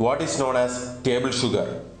 What is known as table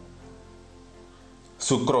sugar?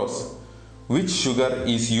 Sucrose. Which sugar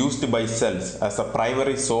is used by cells as a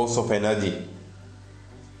primary source of energy?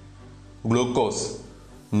 Glucose.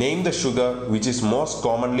 Name the sugar which is most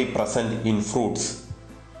commonly present in fruits.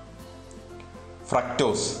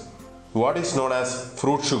 Fructose. What is known as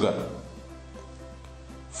fruit sugar?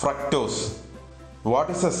 Fructose. What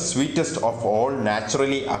is the sweetest of all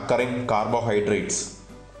naturally occurring carbohydrates?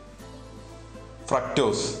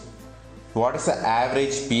 Fructose. What is the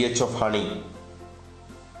average pH of honey?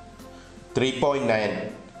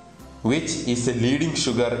 3.9. Which is the leading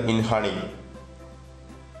sugar in honey?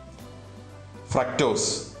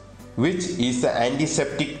 Fructose. Which is the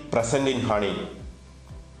antiseptic present in honey?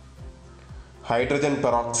 Hydrogen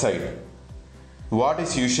peroxide. What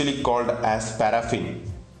is usually called as paraffin?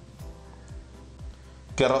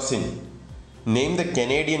 Kerosene. Name the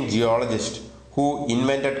Canadian geologist who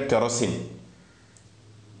invented kerosene.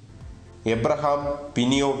 Abraham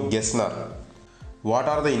Pinio Gesner. What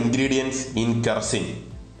are the ingredients in kerosene?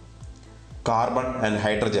 Carbon and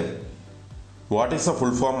hydrogen. What is the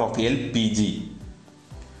full form of LPG?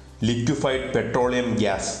 Liquefied petroleum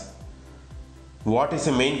gas. What is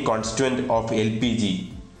the main constituent of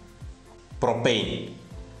LPG? Propane.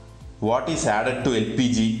 What is added to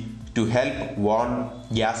LPG to help warn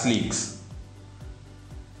gas leaks?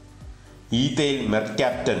 Ethyl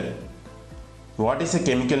mercaptan. What is the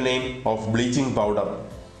chemical name of bleaching powder?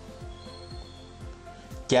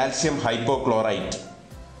 Calcium hypochlorite.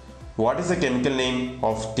 What is the chemical name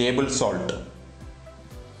of table salt?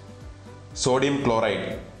 Sodium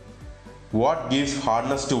chloride. What gives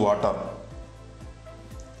hardness to water?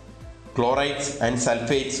 Chlorides and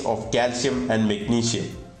sulfates of calcium and magnesium.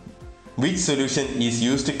 Which solution is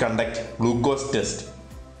used to conduct glucose test?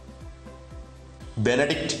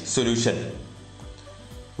 Benedict solution.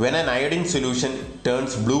 When an iodine solution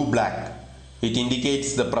turns blue-black, it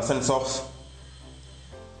indicates the presence of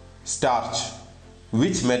starch.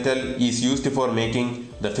 Which metal is used for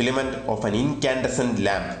making the filament of an incandescent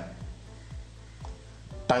lamp?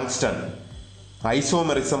 Tungsten.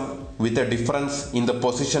 Isomerism with a difference in the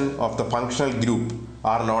position of the functional group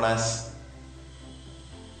are known as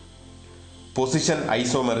position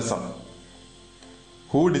isomerism.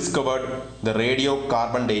 Who discovered the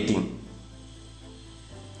radiocarbon dating?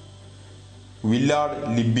 Willard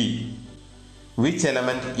Libby. Which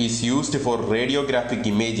element is used for radiographic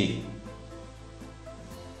imaging?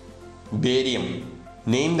 Barium.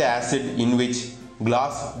 Name the acid in which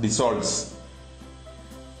glass dissolves.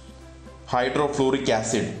 Hydrofluoric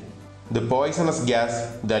acid. The poisonous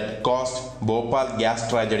gas that caused Bhopal gas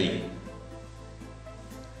tragedy.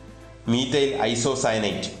 Methyl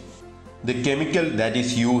isocyanate. The chemical that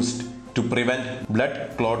is used to prevent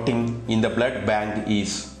blood clotting in the blood bank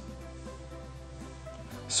is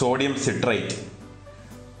sodium citrate.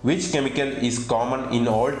 Which chemical is common in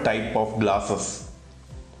all type of glasses?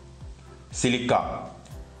 Silica.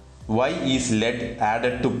 Why is lead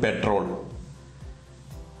added to petrol?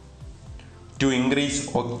 To increase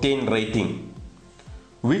octane rating.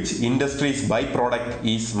 Which industry's byproduct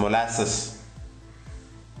is molasses?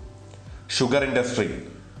 Sugar industry.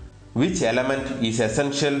 Which element is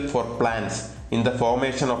essential for plants in the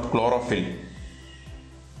formation of chlorophyll?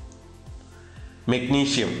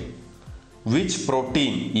 Magnesium. Which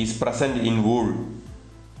protein is present in wool?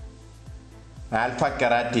 Alpha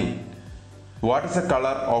keratin. What is the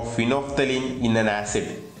color of phenolphthalein in an acid?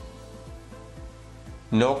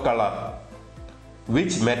 No color.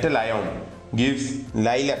 Which metal ion gives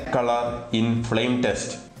lilac color in flame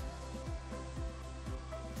test?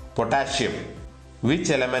 Potassium.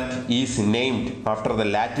 Which element is named after the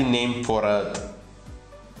Latin name for earth?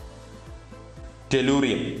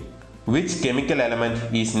 Tellurium. Which chemical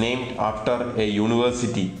element is named after a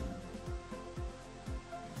university?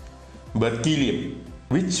 Berkelium.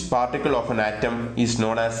 Which particle of an atom is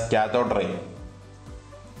known as cathode ray?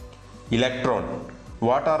 Electron.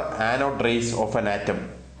 What are anode rays of an atom?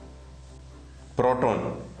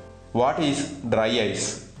 Proton. What is dry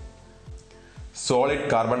ice? Solid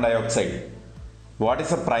carbon dioxide. What is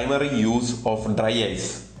the primary use of dry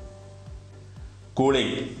ice?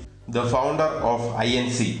 Cooling. The founder of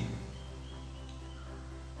INC.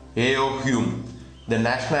 A.O. Hume. The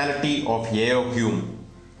nationality of A.O. Hume.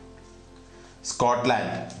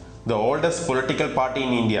 Scotland. The oldest political party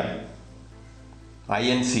in India.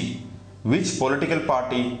 INC. Which political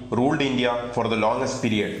party ruled India for the longest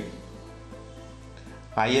period?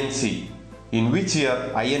 INC. In which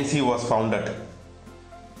year INC was founded?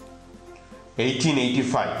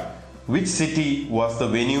 1885. Which city was the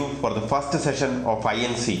venue for the first session of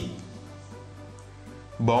INC?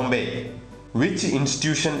 Bombay. Which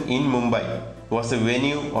institution in Mumbai was the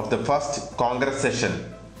venue of the first Congress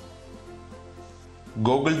session?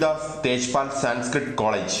 Goguldas Tejpal Sanskrit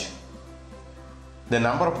College. The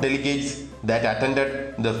number of delegates that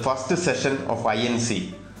attended the first session of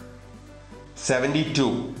INC.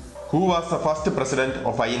 72. Who was the first president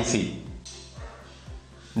of INC?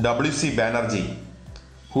 W.C. Banerjee.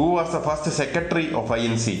 Who was the first secretary of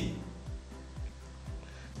INC?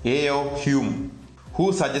 A.O. Hume.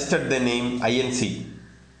 Who suggested the name INC?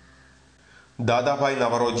 Dadabhai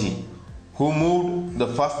Naoroji. Who moved the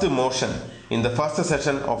first motion in the first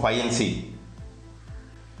session of INC?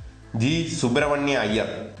 G. Subramanya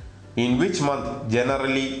Iyer. In which month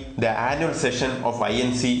generally the annual session of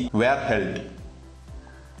INC were held?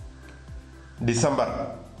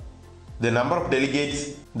 December. The number of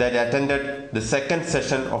delegates that attended the second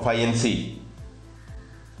session of INC?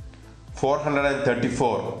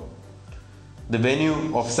 434. The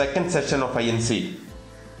venue of second session of INC?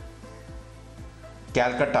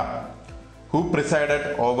 Calcutta. Who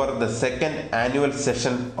presided over the second annual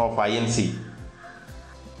session of INC?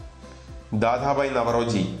 Dadabhai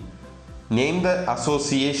Naoroji. Name the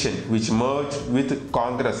association which merged with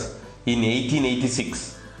Congress in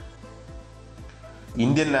 1886.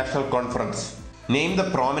 Indian National Conference. Name the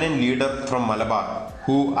prominent leader from Malabar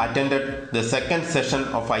who attended the second session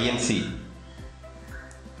of INC.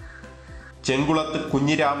 Chengulathu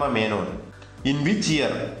Kunyirama Menon. In which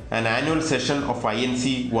year an annual session of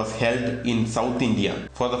INC was held in South India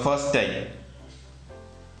for the first time?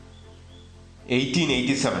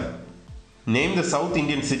 1887. Name the South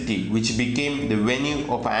Indian city which became the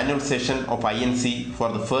venue of annual session of INC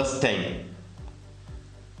for the first time.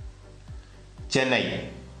 Chennai.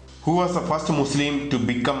 Who was the first Muslim to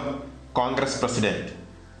become Congress President?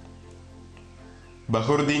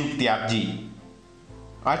 Baharuddin Tyabji.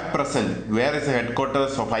 At present, where is the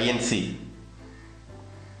headquarters of INC?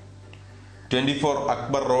 24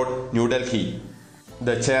 Akbar Road, New Delhi.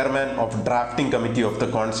 The chairman of Drafting Committee of the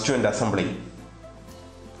Constituent Assembly.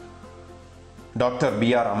 Dr.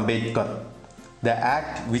 B.R. Ambedkar. The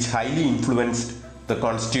act which highly influenced the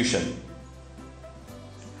Constitution.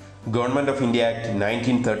 Government of India Act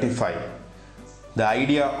 1935. The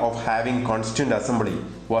idea of having Constituent Assembly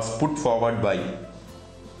was put forward by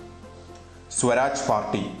Swaraj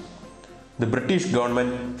Party. The British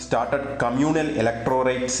government started communal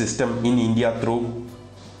electorate system in India through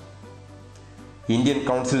Indian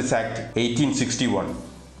Councils Act 1861.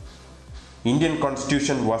 Indian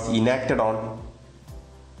Constitution was enacted on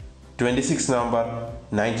 26 November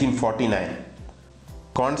 1949.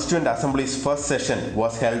 Constituent Assembly's first session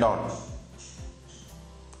was held on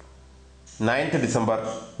 9th December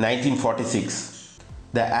 1946.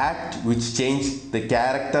 The act which changed the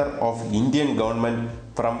character of Indian government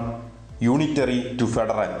from unitary to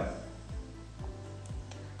federal.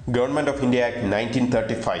 Government of India Act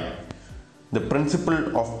 1935. The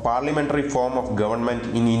principle of parliamentary form of government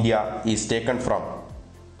in India is taken from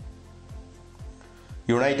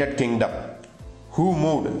United Kingdom. Who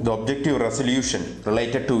moved the objective resolution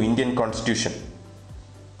related to Indian Constitution?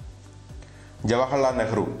 Jawaharlal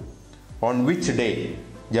Nehru. On which day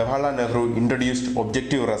Jawaharlal Nehru introduced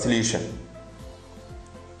objective resolution?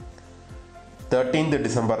 13th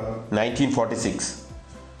December 1946.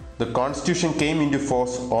 The Constitution came into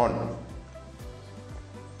force on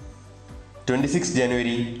 26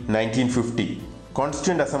 January 1950.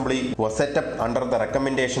 Constituent Assembly was set up under the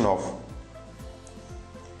recommendation of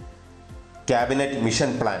Cabinet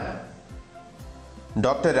Mission Plan.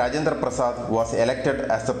 Dr. Rajendra Prasad was elected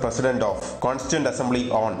as the President of Constituent Assembly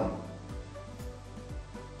on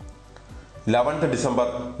 11th December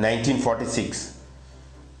 1946.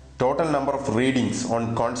 Total number of readings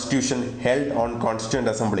on Constitution held on Constituent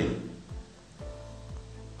Assembly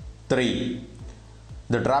 3.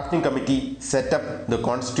 The drafting committee set up the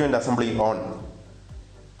Constituent Assembly on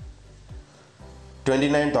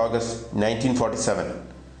 29th August 1947.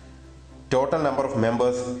 Total number of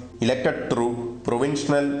members elected through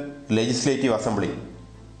Provincial Legislative Assembly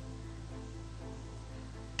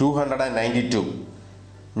 292.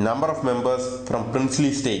 Number of members from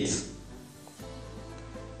princely states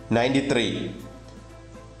 93.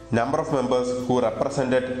 Number of members who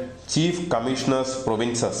represented Chief Commissioners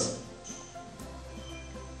Provinces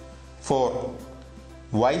 4.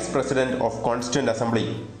 Vice President of Constituent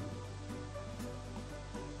Assembly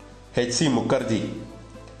H.C. Mukherjee.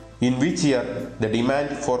 In which year the demand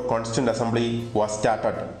for Constituent Assembly was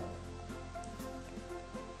started?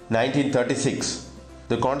 1936.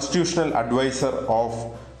 The constitutional advisor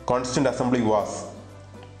of Constituent Assembly was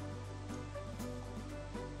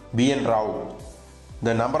B.N. Rao.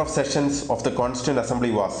 The number of sessions of the Constituent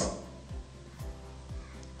Assembly was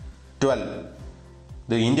 12.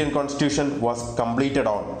 The Indian Constitution was completed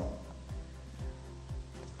on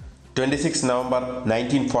 26 November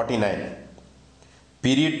 1949.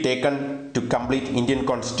 Period taken to complete Indian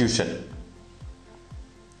Constitution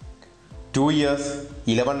 2 years,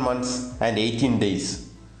 11 months and 18 days.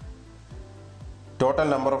 Total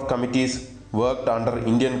number of committees worked under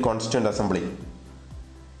Indian Constituent Assembly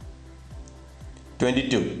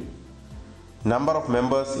 22. Number of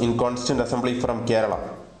members in Constituent Assembly from Kerala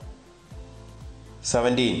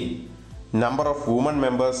 17. Number of women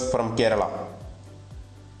members from Kerala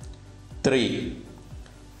 3.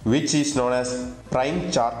 Which is known as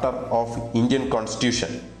Prime Charter of Indian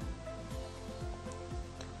Constitution?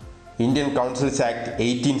 Indian Councils Act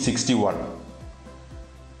 1861.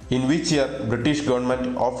 In which year British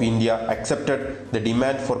Government of India accepted the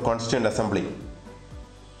demand for Constituent Assembly?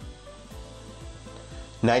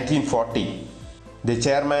 1940. The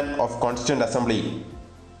Chairman of Constituent Assembly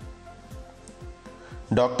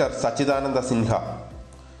Dr. Sachidananda Sinha.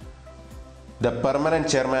 The Permanent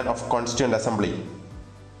Chairman of Constituent Assembly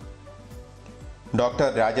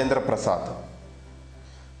Dr. Rajendra Prasad.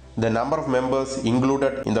 The number of members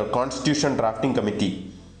included in the Constitution Drafting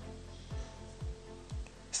Committee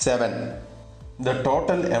 7. The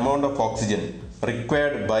total amount of oxygen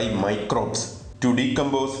required by microbes to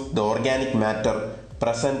decompose the organic matter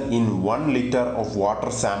present in 1 liter of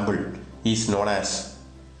water sample is known as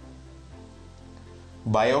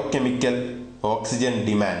biochemical oxygen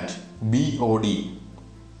demand BOD.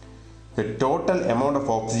 The total amount of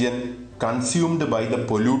oxygen consumed by the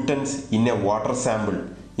pollutants in a water sample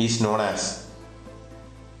is known as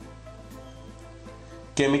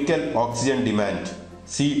chemical oxygen demand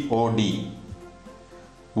COD.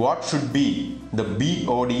 What should be the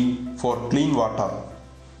BOD for clean water?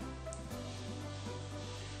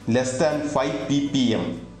 Less than 5 ppm.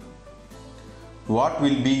 What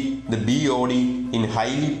will be the BOD in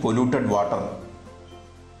highly polluted water?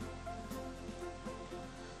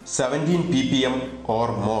 17 ppm or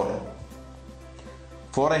more.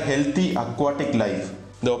 For a healthy aquatic life,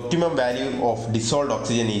 the optimum value of dissolved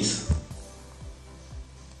oxygen is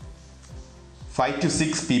 5 to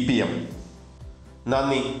 6 ppm.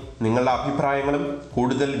 നന്ദി. നിങ്ങളുടെ അഭിപ്രായങ്ങളും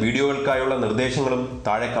കൂടുതൽ വീഡിയോകൾക്കായുള്ള നിർദ്ദേശങ്ങളും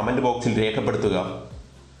താഴെ comment ബോക്സിൽ രേഖപ്പെടുത്തുക.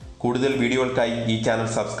 കൂടുതൽ വീഡിയോകൾക്കായി ഈ ചാനൽ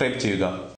സബ്സ്ക്രൈബ് ചെയ്യുക.